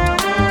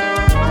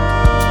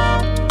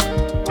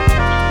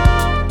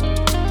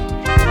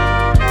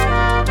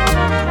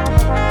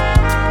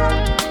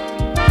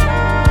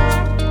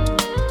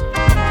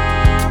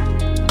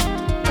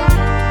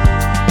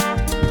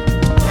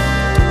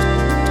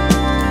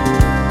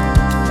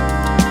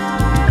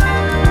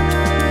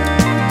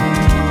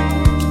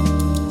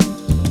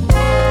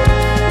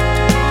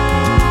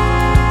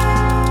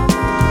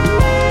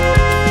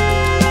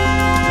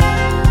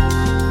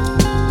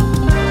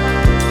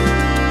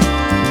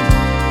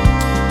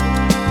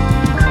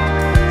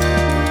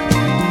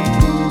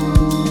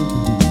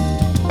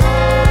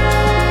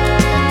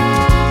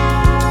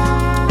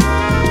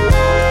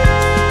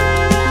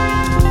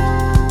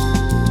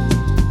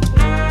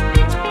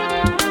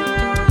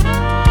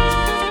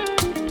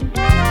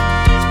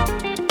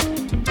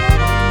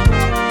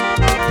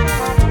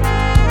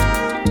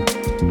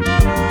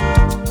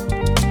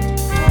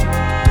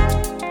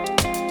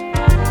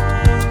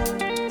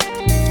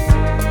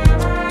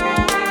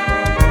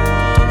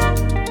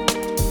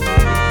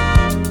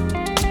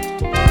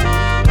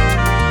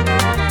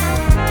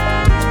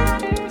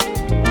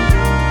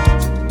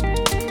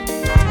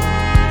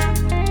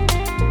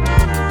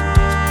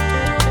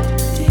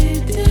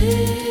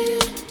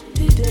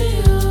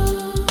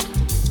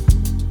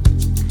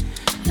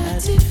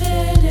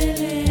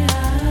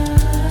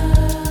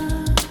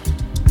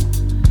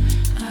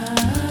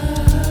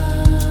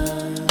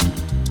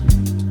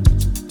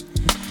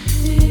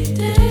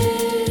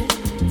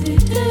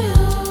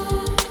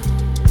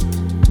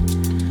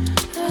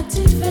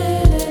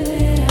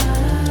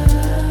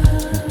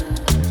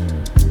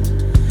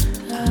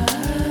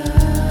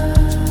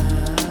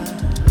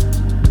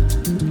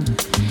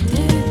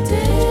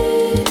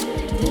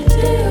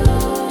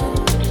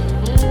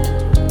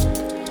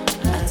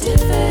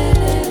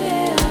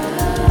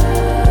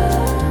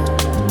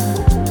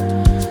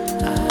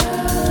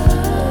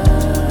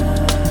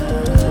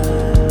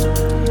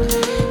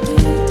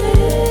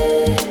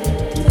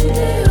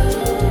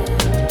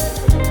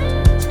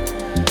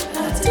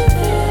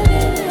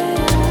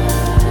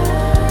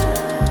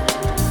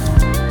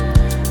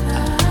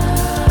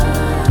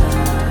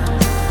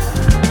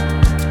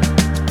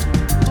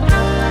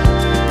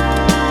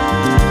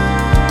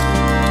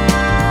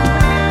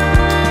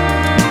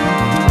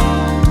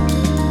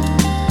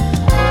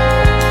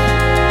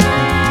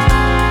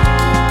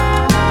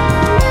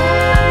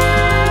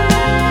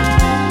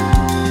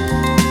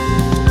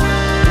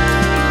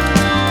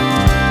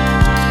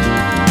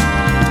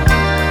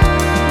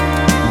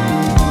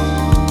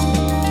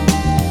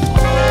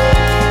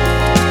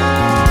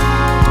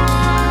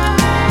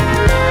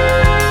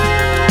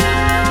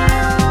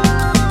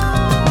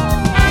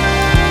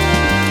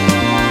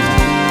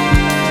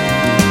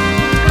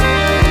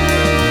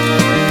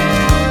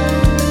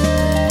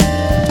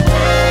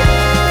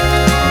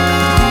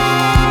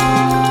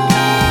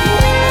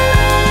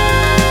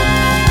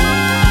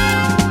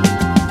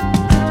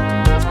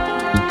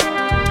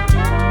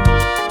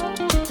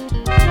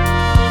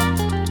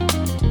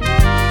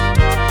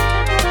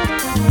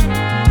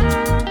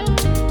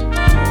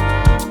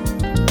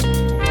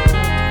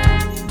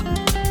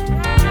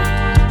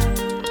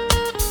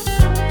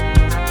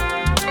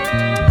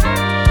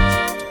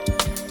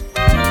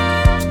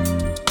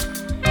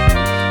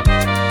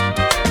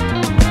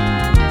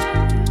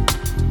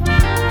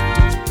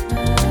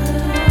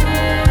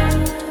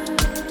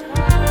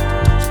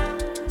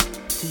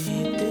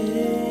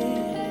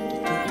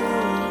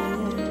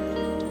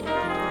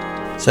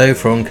 So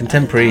from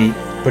contemporary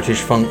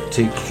British funk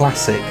to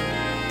classic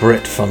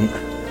Brit funk,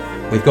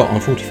 we've got on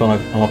 45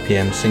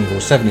 RPM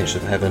single 7 Inches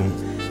of Heaven,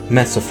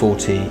 Mesa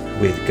 40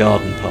 with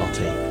Garden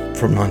Party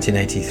from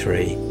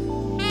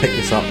 1983. Picked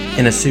this up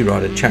in a Sue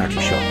Ryder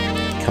charity shop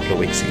a couple of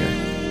weeks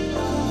ago.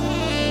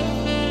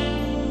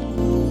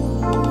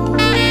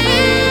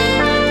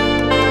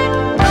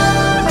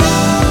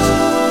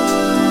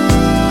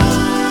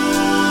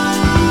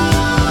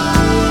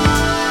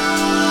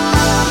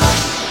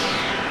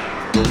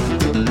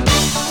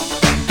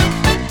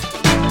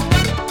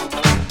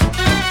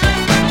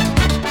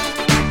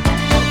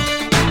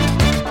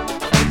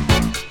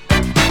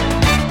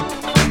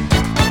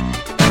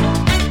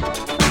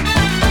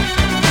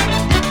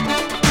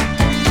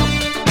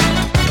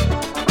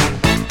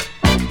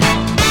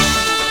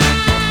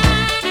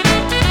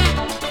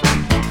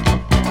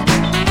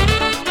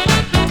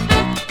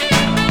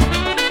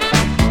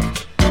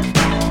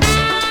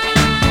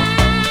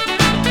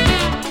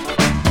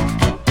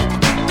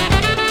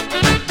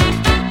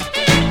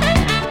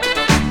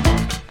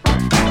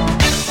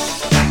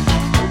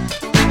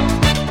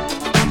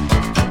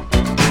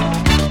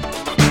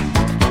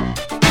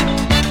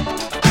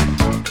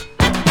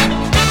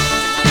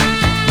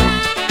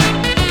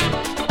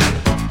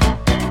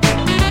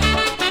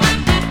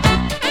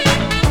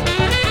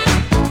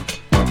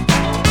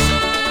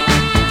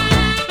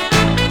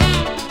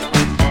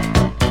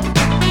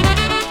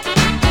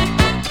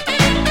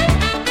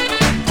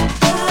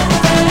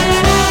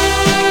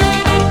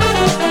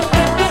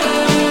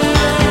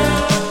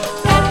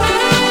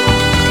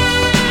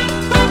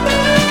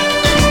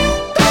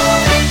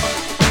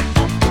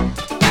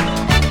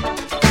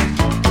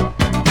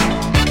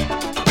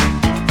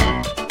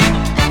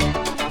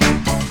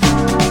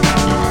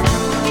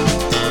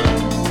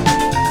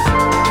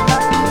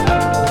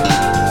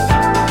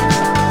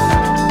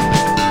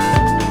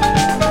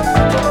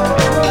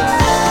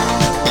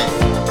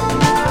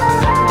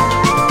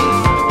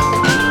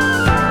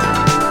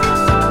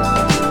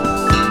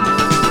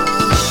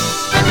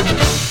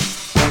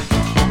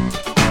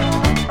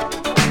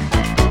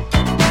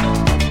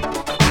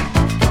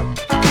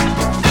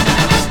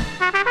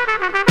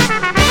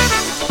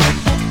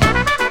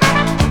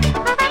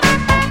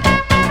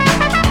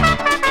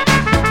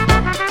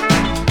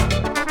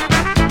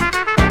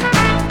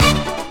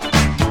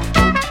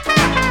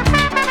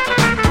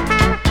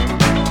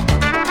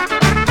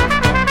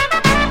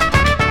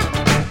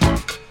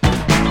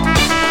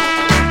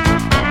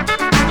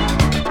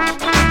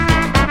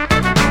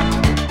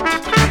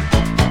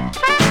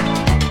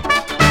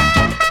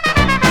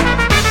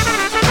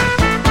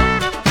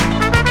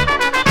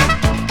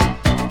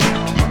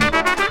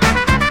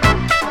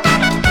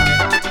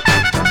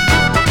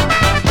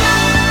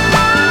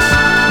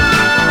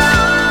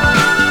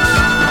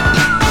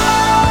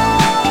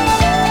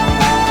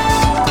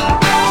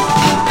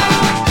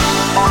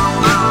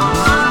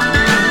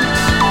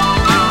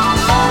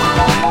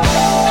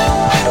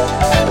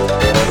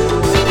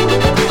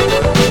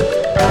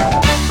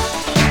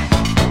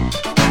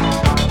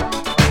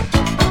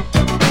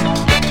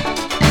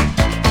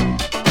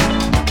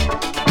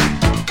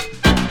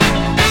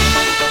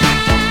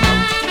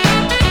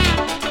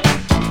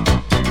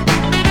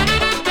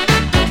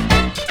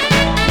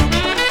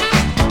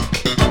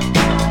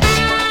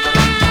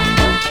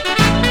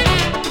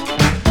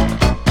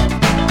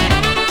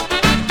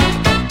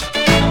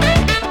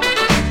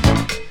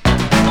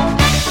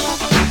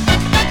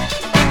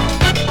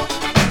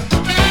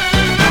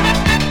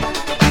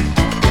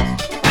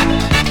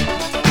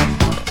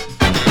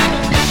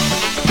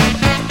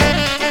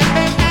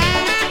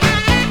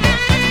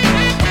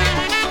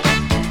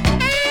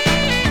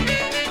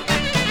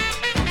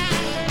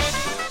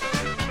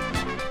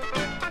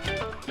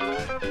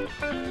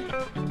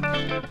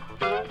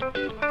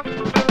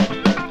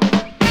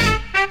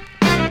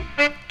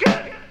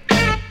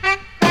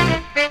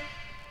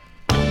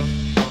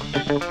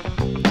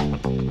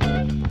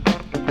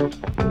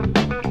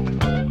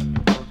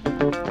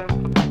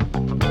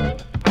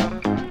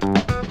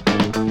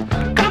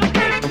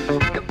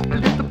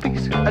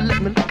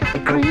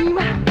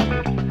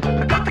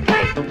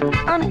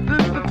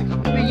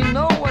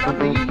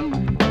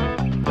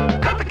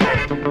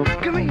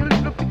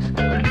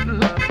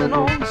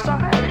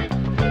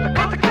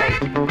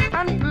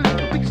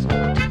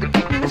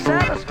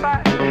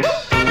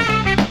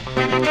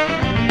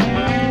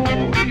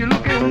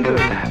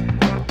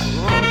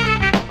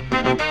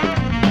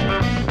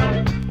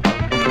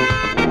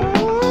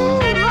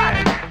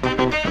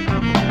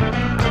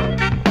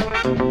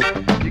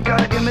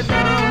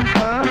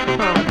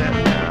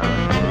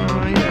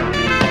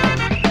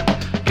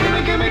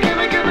 Gimme, gimme,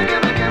 gimme,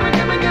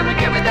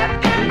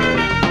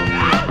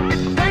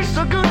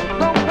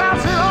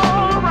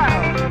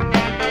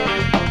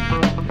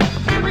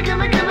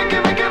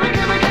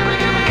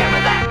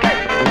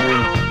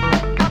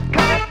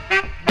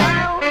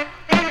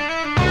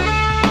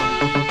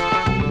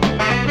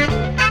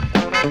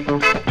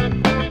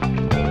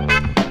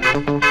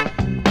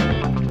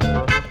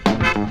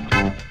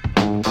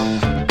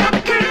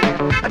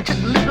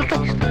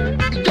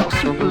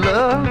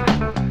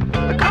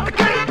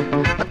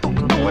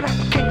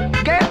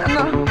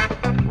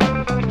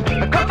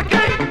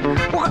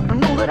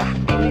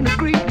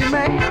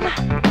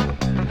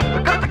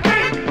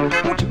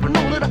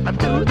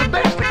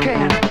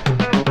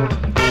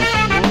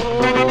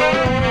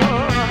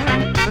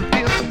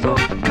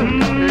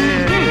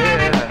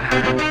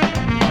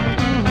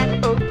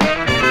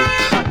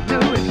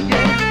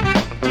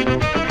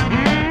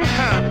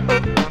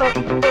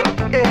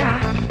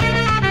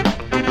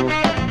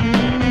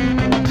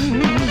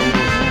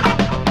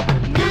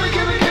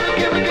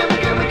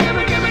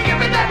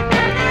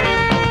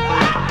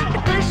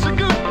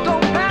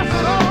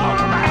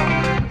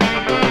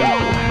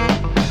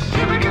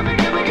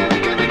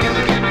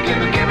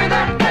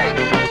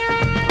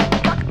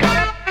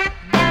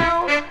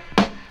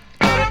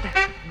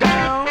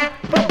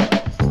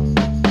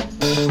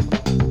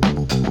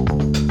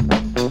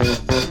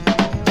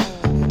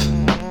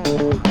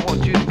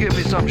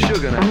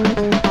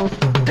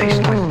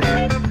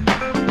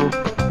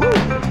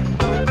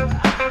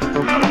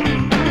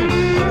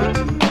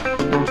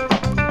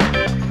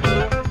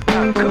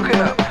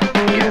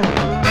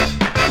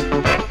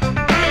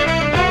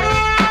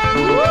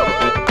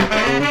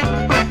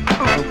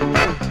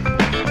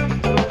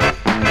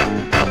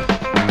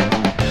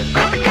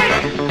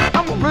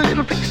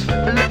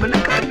 let me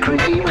look at the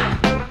cream. I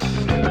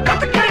got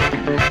the cake,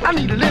 I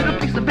need a little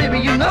piece of baby,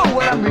 you know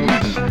what I mean.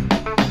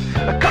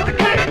 I got the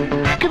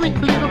cake, give me a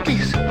little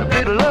piece, a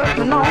bit of love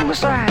and on the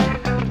side.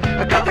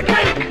 I got the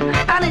cake,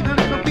 I need a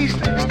little piece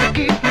just to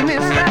keep me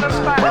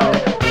satisfied.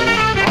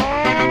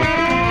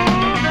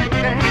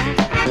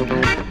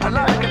 I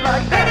like it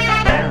like that.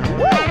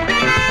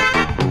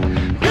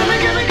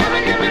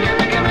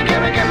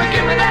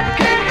 Give me that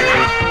cake.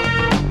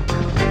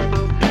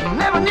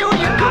 Never knew you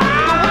could go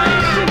away.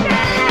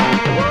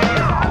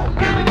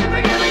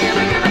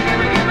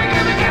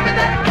 Give me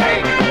that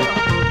cake.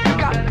 You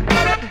got to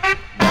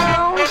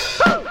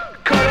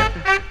cut it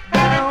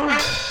down,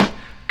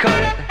 cut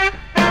it down, cut it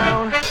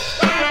down.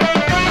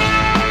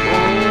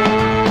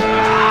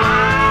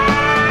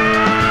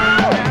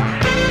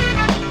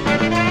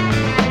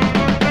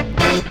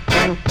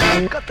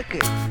 Cut the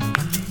cake.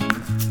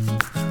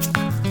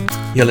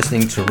 You're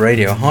listening to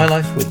Radio High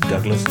Life with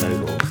Douglas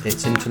Noble.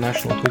 It's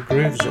international good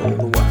grooves all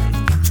the way.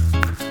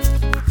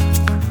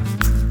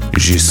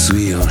 Je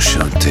suis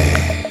enchanté.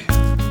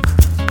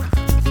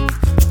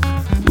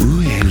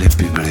 Où est la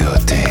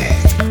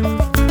bibliothèque?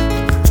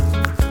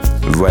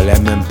 Voilà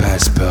mon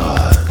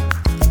passeport.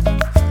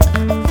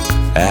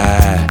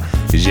 Ah,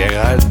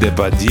 Gérald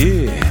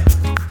Depardieu.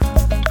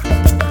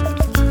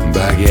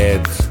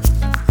 Baguette.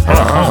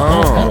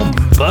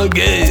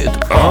 Baguette.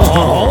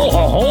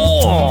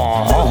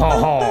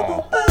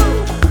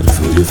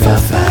 Fou du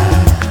fa-fa.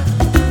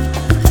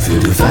 Fou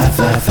du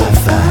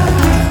fa-fa-fa-fa.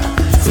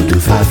 Fou du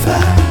fa-fa.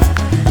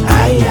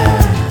 Aïe.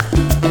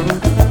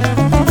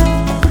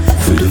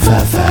 Fou du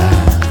fa-fa.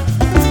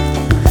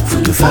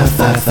 Fou du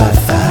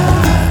fa-fa-fa-fa.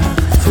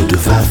 Fou du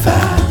fa-fa.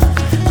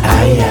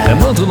 Aïe. Et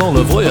maintenant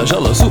le voyage à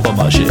la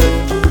supermarché.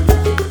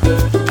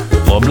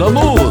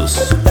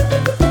 Pamplemousse.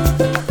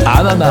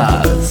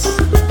 Ananas.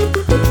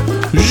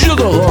 Jus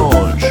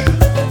d'orange.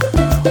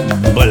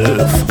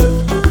 Bœuf.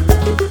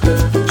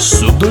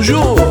 Soupe de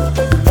jour.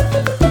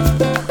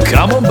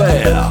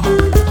 Camembert.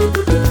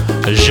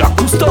 Jacques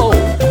Cousteau.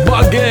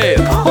 Baguette.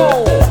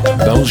 Oh.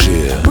 Bonjour.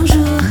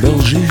 Bonjour.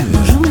 Bonjour.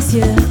 Bonjour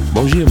monsieur.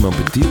 Bonjour mon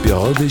petit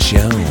perro de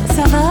chien.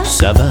 Ça va?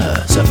 Ça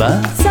va, ça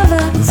va? Ça va.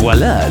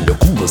 Voilà la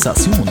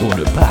conversation dans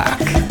le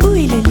parc. Où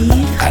est le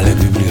livre? À la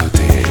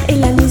bibliothèque. Et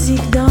la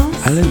musique danse?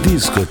 À la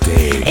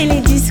discothèque. Et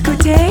les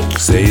discothèques?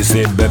 C'est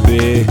ici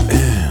bébé.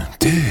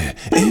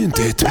 Un,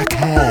 deux, trois,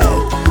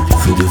 quatre.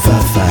 Fou du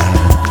fa-fa.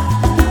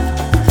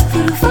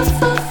 Fou du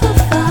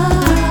fa-fa-fa-fa.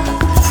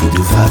 Fou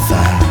du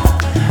fa-fa.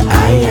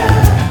 Aïe.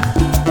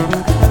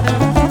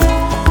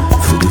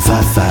 Fou du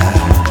fa-fa.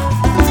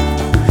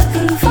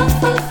 Fou du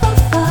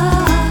fa-fa-fa-fa.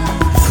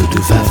 Fou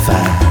du fa-fa.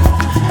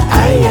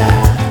 Aïe.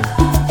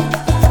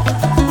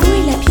 Où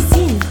est la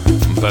piscine?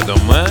 Pardon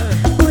moi?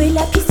 Où est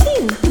la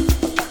piscine?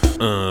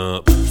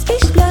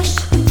 Splish splash.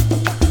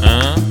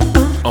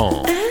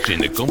 Oh, je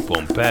ne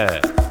comprends pas.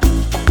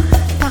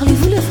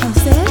 Parlez-vous le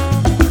français?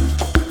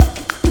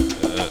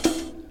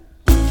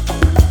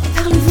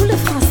 Parlez-vous le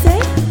français?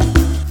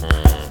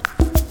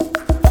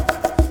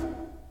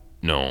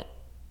 Non.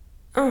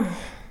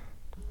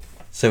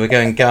 So we're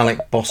going Gallic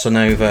Bossa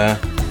Nova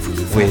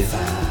with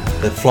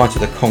the Flight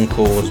of the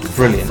Conchords,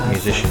 brilliant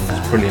musicians,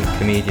 brilliant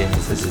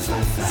comedians. This is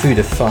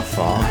Fuda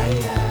Fafa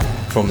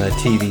from their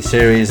TV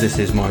series. This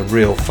is my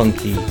real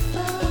funky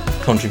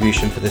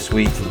contribution for this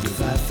week.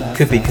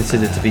 Could be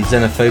considered to be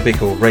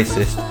xenophobic or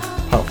racist,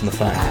 apart from the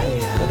fact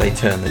that they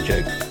turn the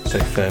joke so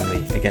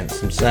firmly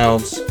against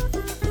themselves.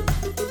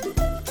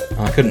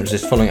 I couldn't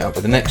resist following it up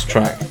with the next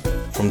track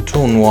from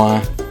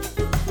Tournois,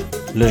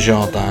 Le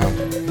Jardin,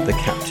 the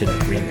Captain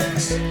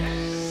remix.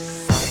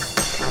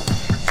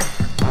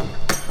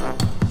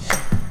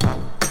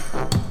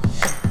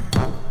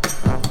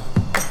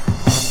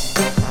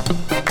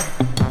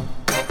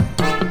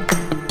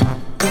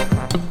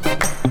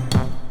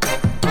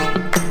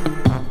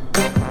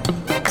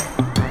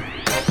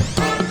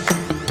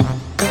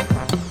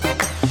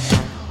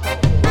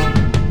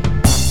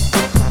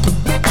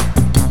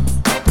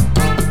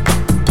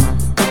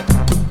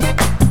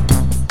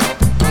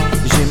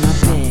 Je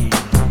m'appelle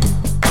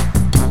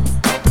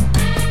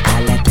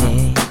à la terre.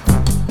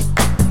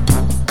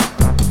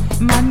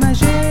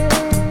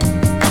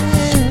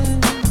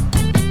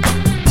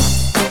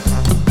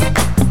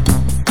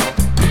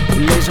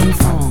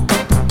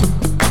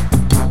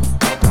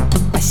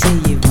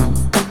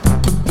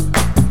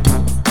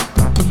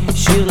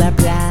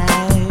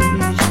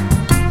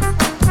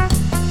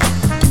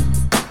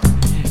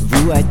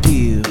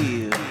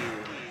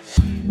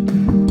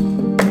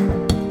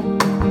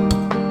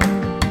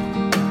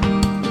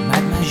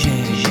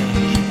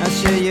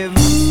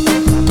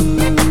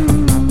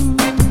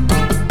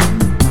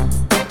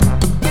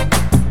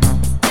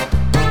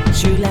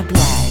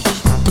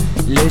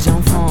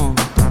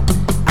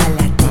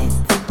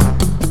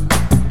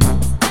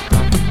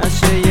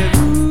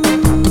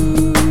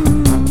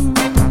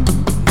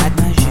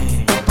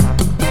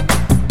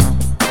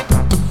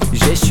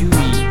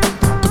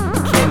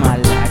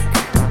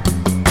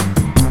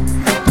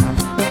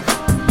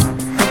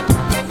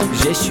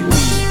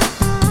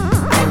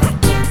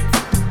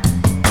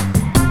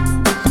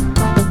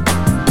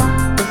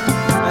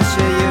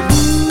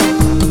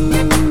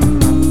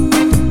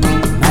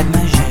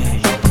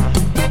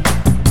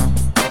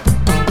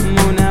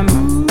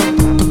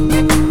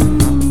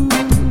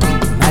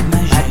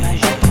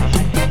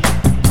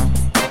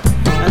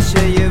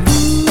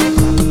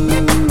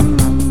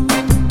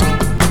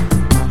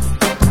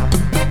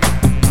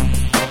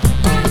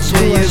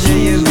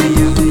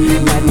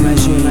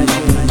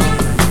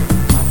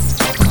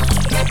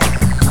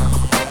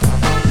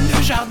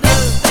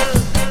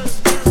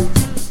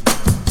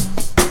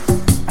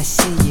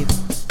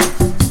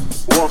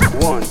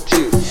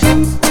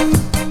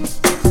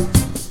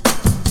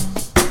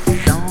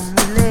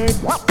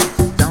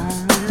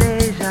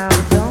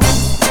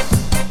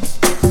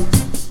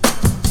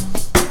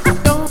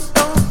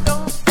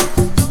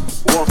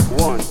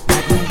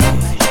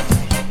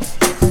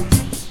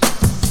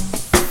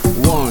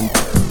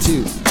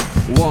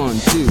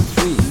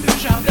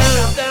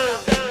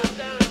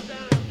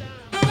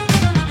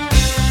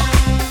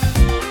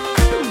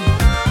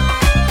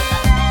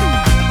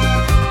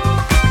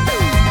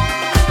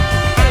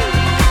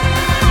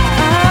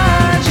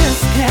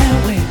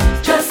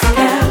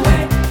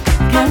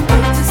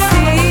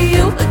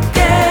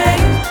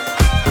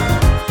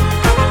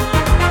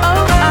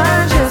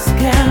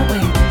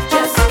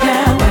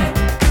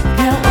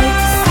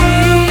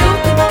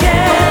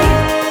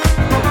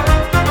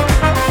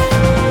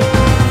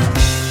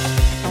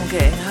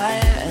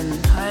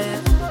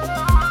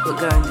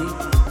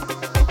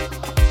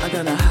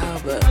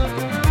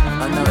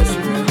 I know it's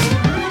real.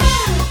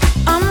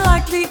 I'm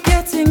likely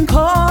getting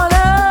caught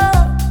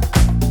up,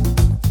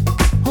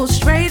 or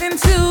straight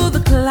into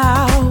the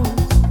clouds,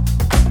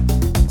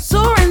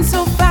 soaring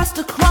so fast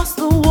across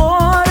the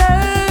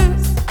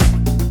waters,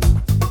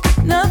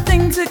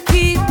 nothing to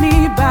keep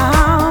me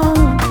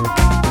bound.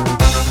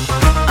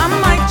 I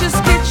might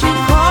just get you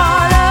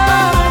caught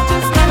up,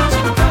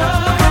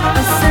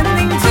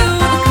 ascending to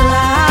the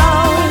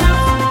clouds,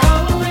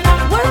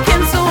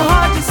 working so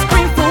hard to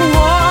scream for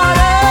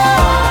water,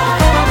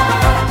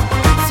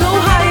 so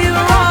high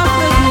you're off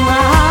the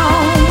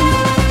ground.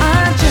 I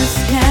just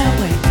can't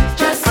wait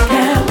to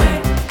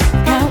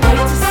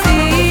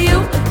see you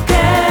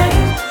again.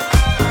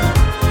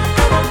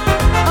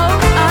 Oh,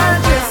 I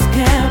just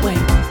can't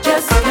wait to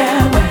see you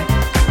again.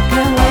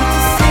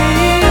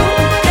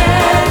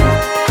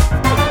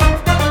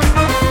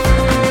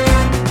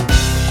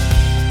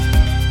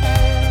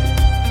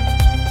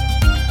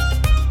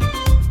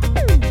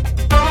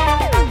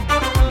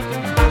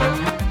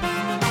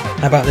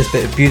 How about this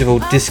bit of beautiful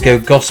disco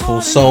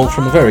gospel soul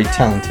from the very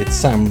talented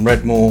Sam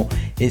Redmore?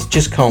 It's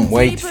Just Can't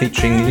Wait,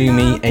 featuring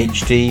Lumi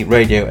HD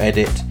radio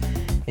edit.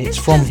 It's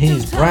from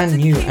his brand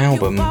new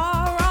album,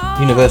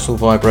 Universal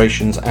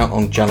Vibrations, out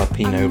on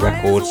Jalapeno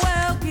Records.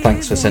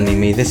 Thanks for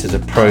sending me. This is a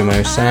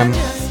promo, Sam.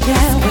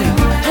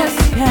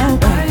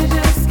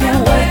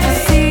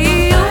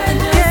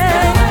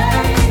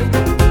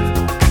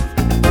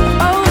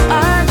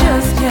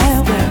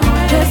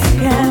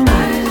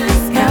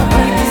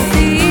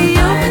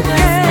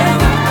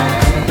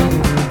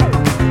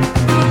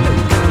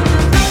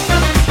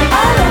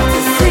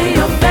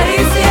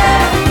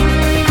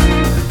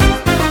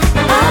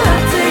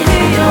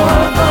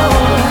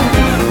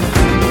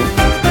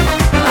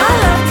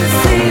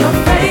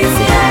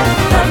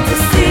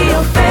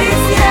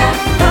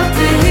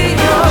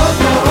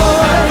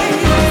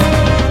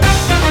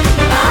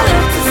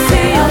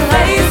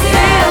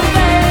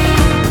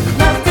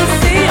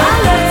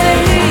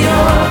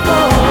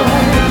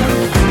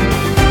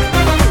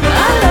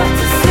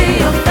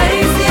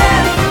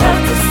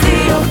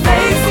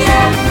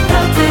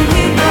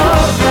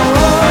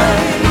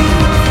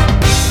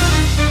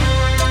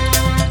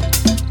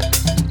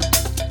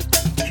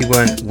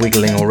 Weren't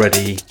wiggling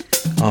already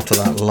after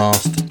that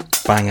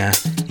last banger,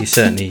 you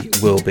certainly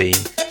will be,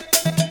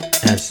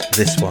 as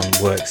this one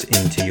works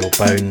into your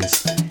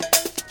bones.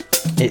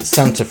 It's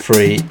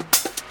Santrofi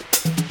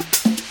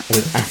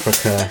with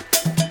Africa,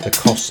 the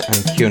Kos and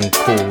Kyun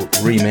Paul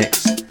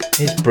remix.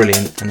 It's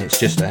brilliant and it's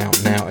just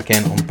out now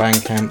again on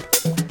Bandcamp.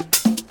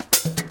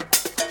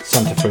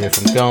 Santrofi are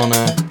from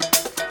Ghana,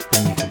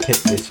 and you can pick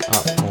this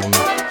up on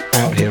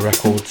Out Here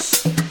Records.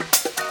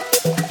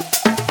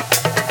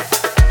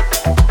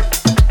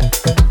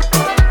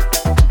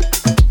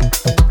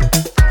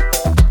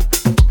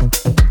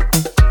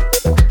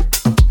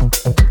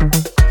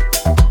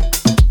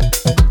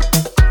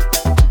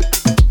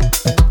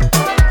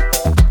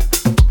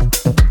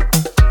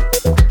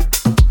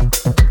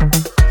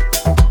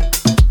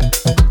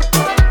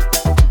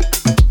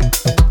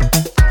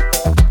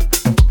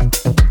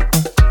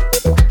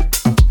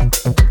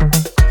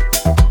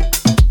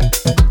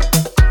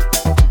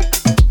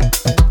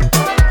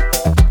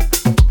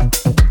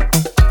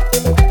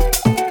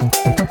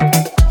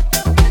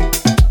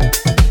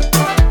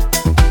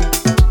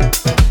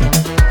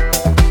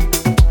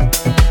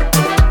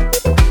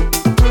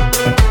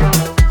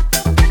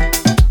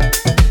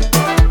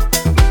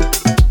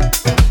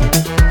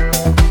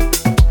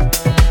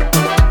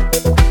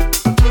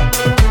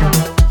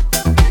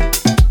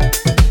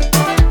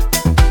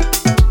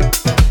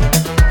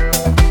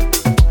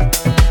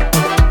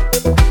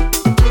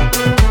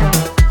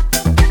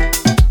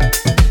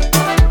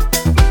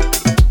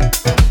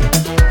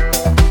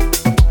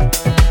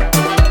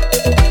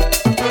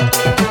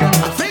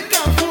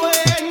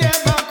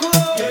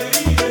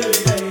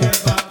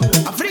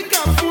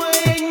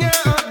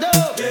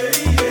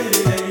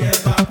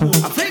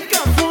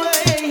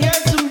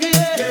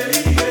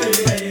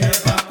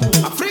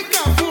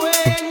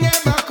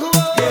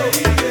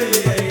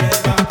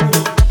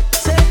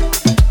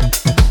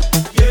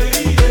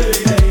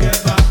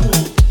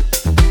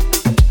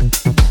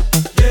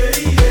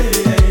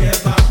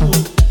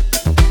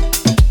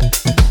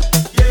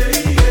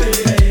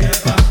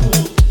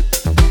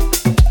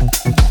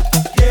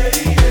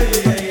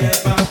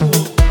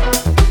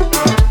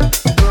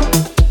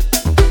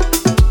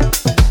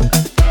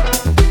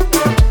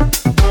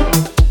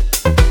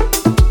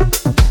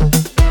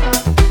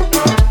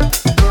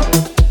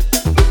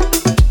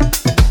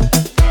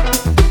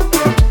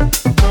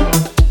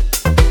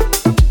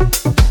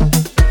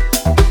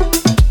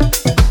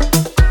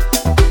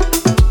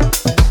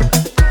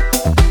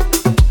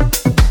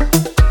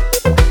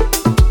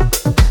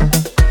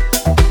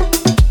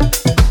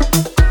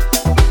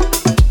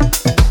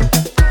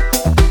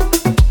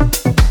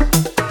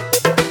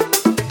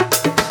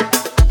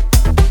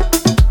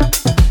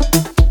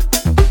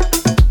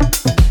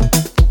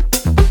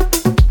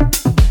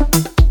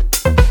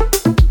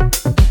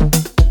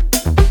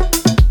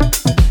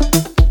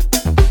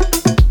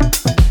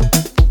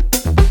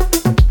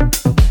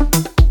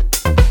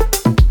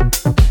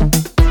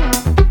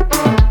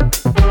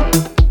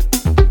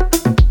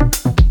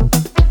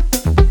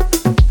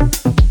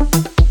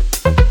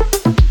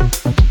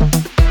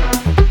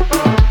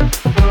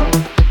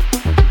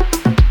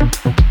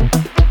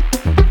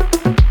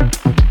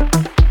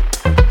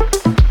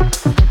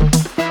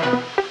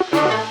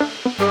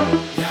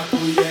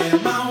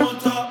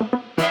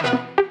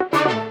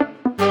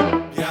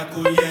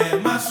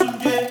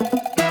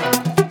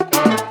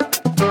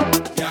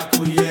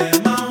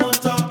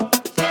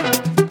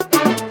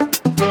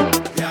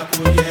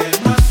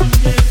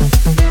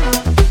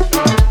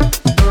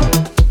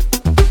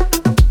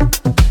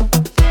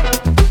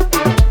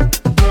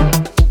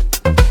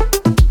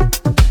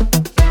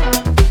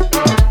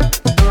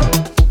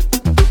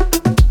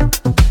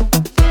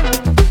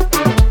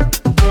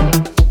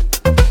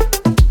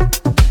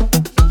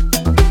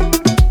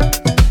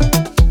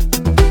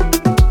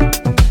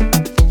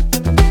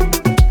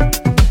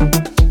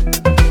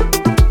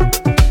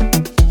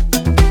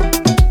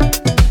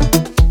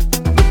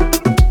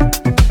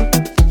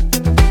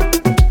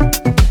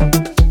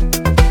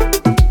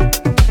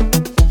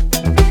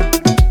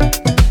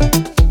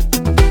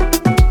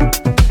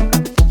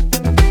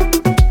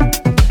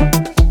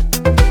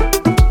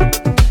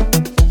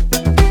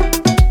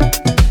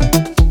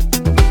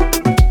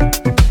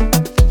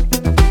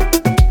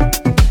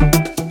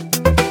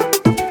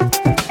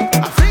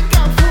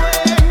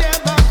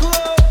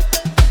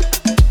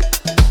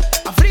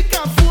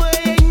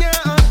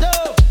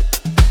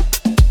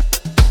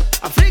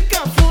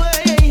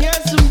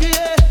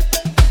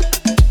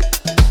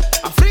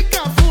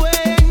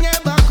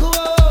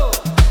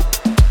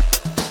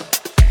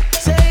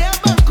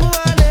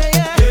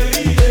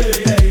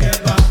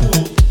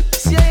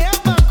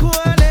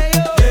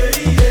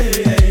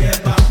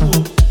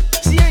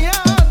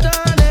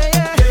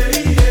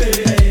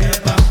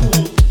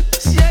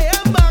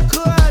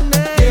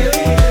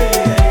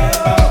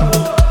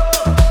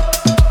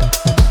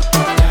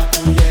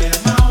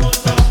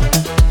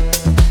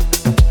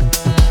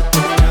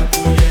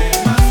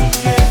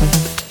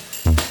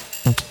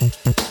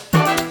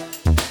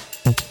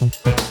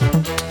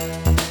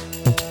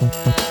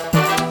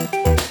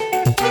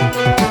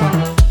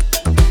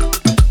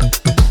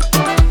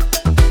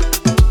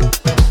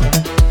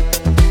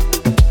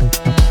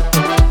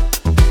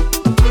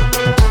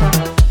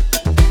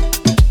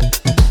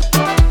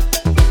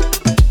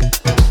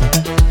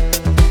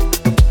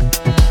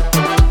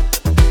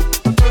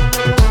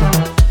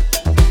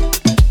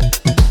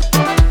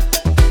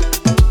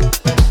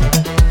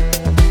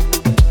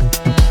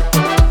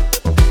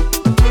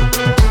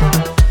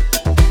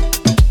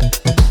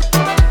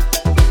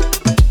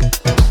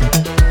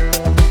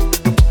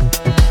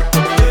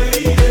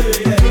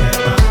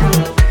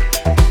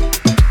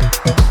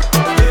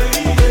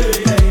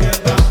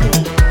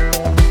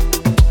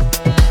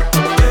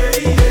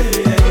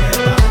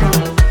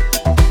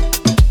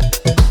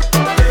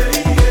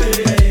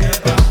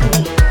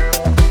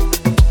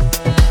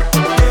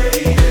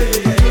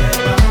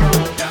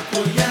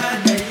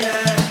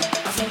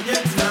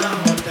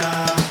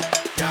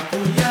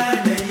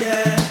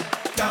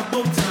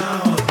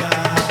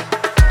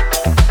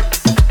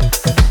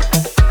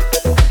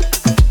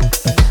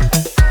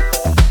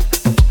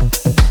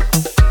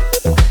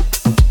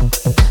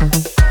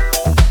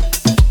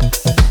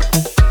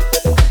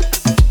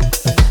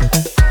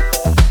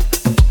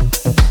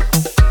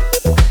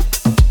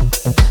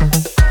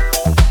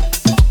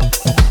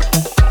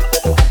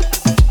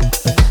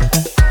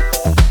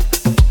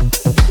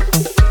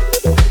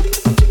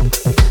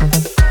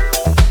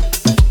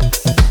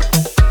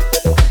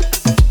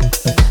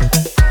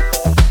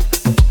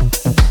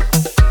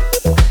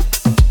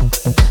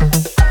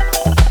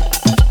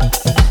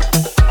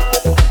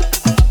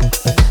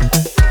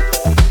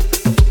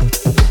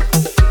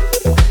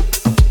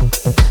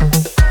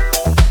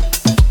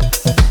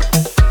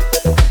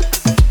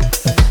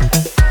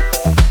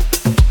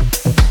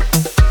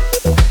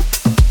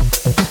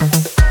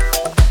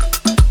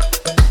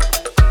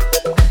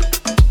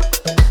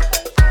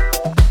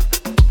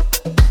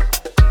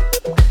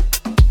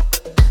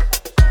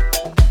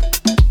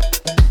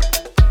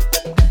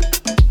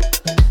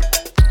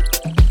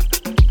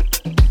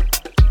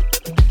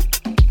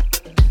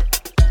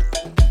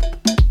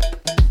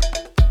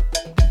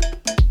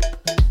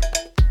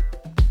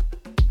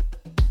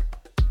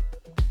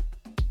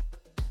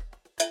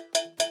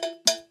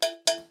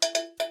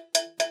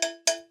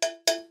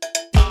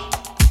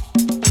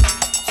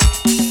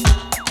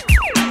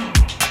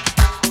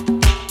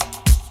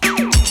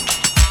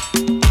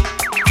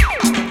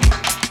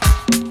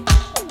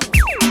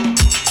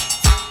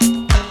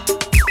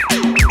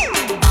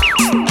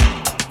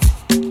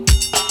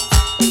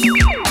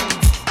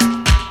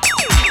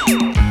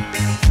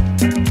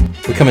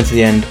 coming to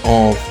the end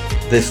of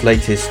this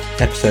latest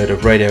episode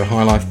of Radio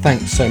High Life.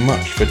 Thanks so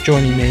much for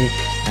joining me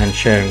and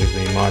sharing with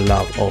me my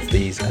love of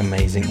these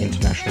amazing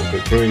international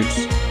good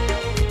grooves.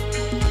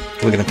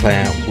 We're going to play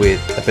out with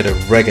a bit of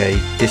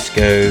reggae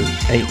disco,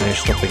 Ain't No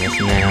Stopping Us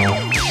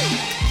Now,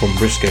 from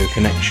Briscoe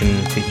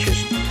Connection,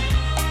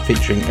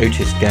 featuring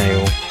Otis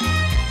Gale,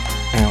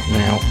 out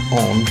now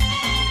on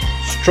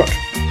Strut.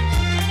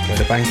 Go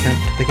to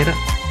Bandcamp to pick it up.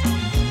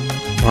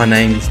 My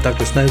name is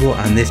Douglas Noble,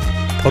 and this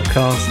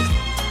podcast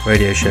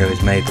radio show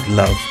is made with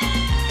love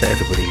to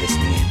everybody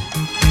listening in.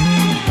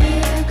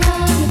 We're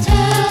gonna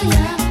tell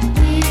ya,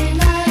 we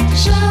like to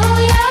show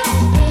ya,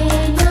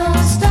 ain't no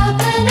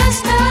stopping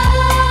us now.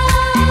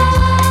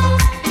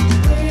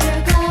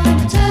 We're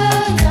gonna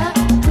tell ya,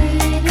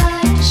 we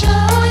like to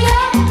show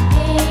ya,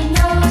 ain't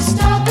no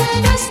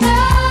stopping us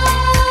now.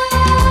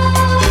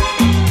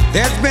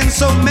 There's been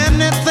so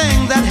many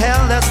things that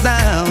held us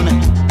down,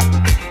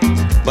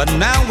 but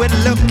now it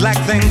looks like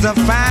things are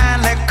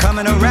finally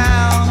coming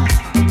around.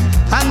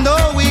 I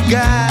know we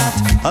got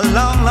a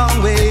long,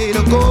 long way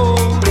to go,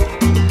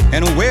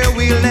 and where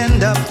we'll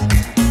end up,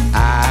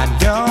 I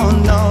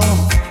don't know.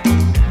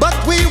 But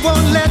we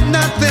won't let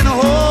nothing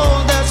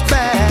hold us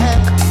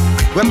back.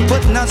 We're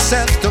putting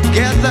ourselves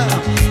together,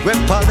 we're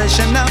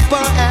polishing up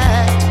our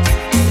act.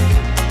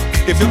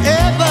 If you've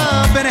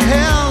ever been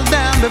held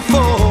down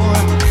before,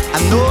 I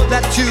know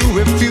that you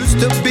refuse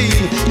to be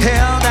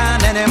held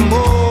down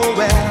anymore.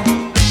 Well,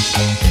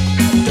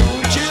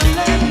 don't you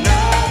let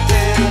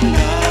nothing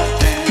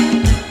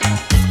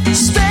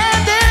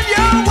stand in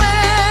your way.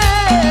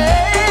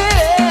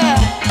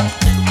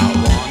 I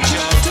want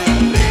you to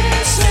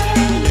listen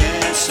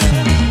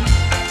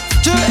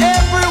to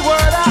every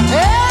word I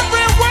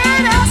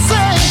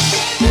say.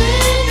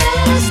 Ain't no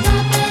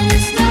stopping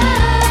us now.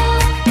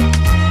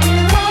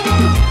 We're on the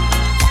move.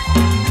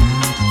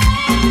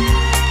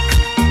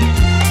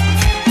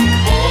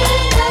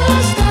 Ain't no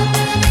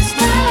stopping us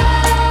now.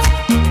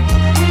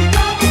 We're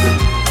on the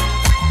move.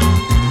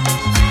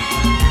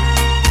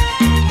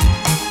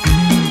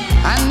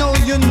 I know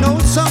you know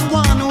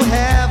someone who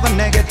have a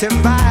negative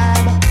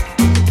vibe,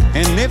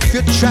 and if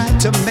you try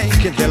to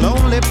make it, they'll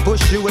only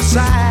push you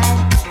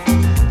aside.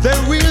 They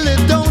really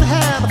don't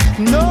have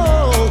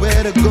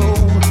nowhere to go.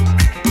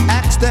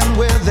 Ask them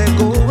where they're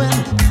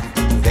going,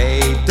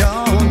 they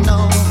don't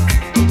know.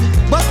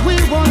 But we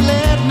won't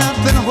let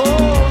nothing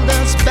hold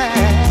us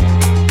back.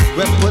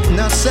 We're putting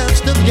ourselves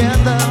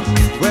together,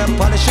 we're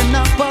polishing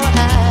up our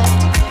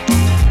act.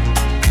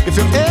 If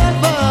you've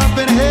ever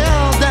been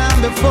held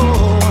down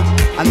before,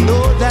 I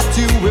know that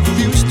you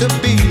refuse to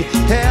be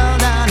held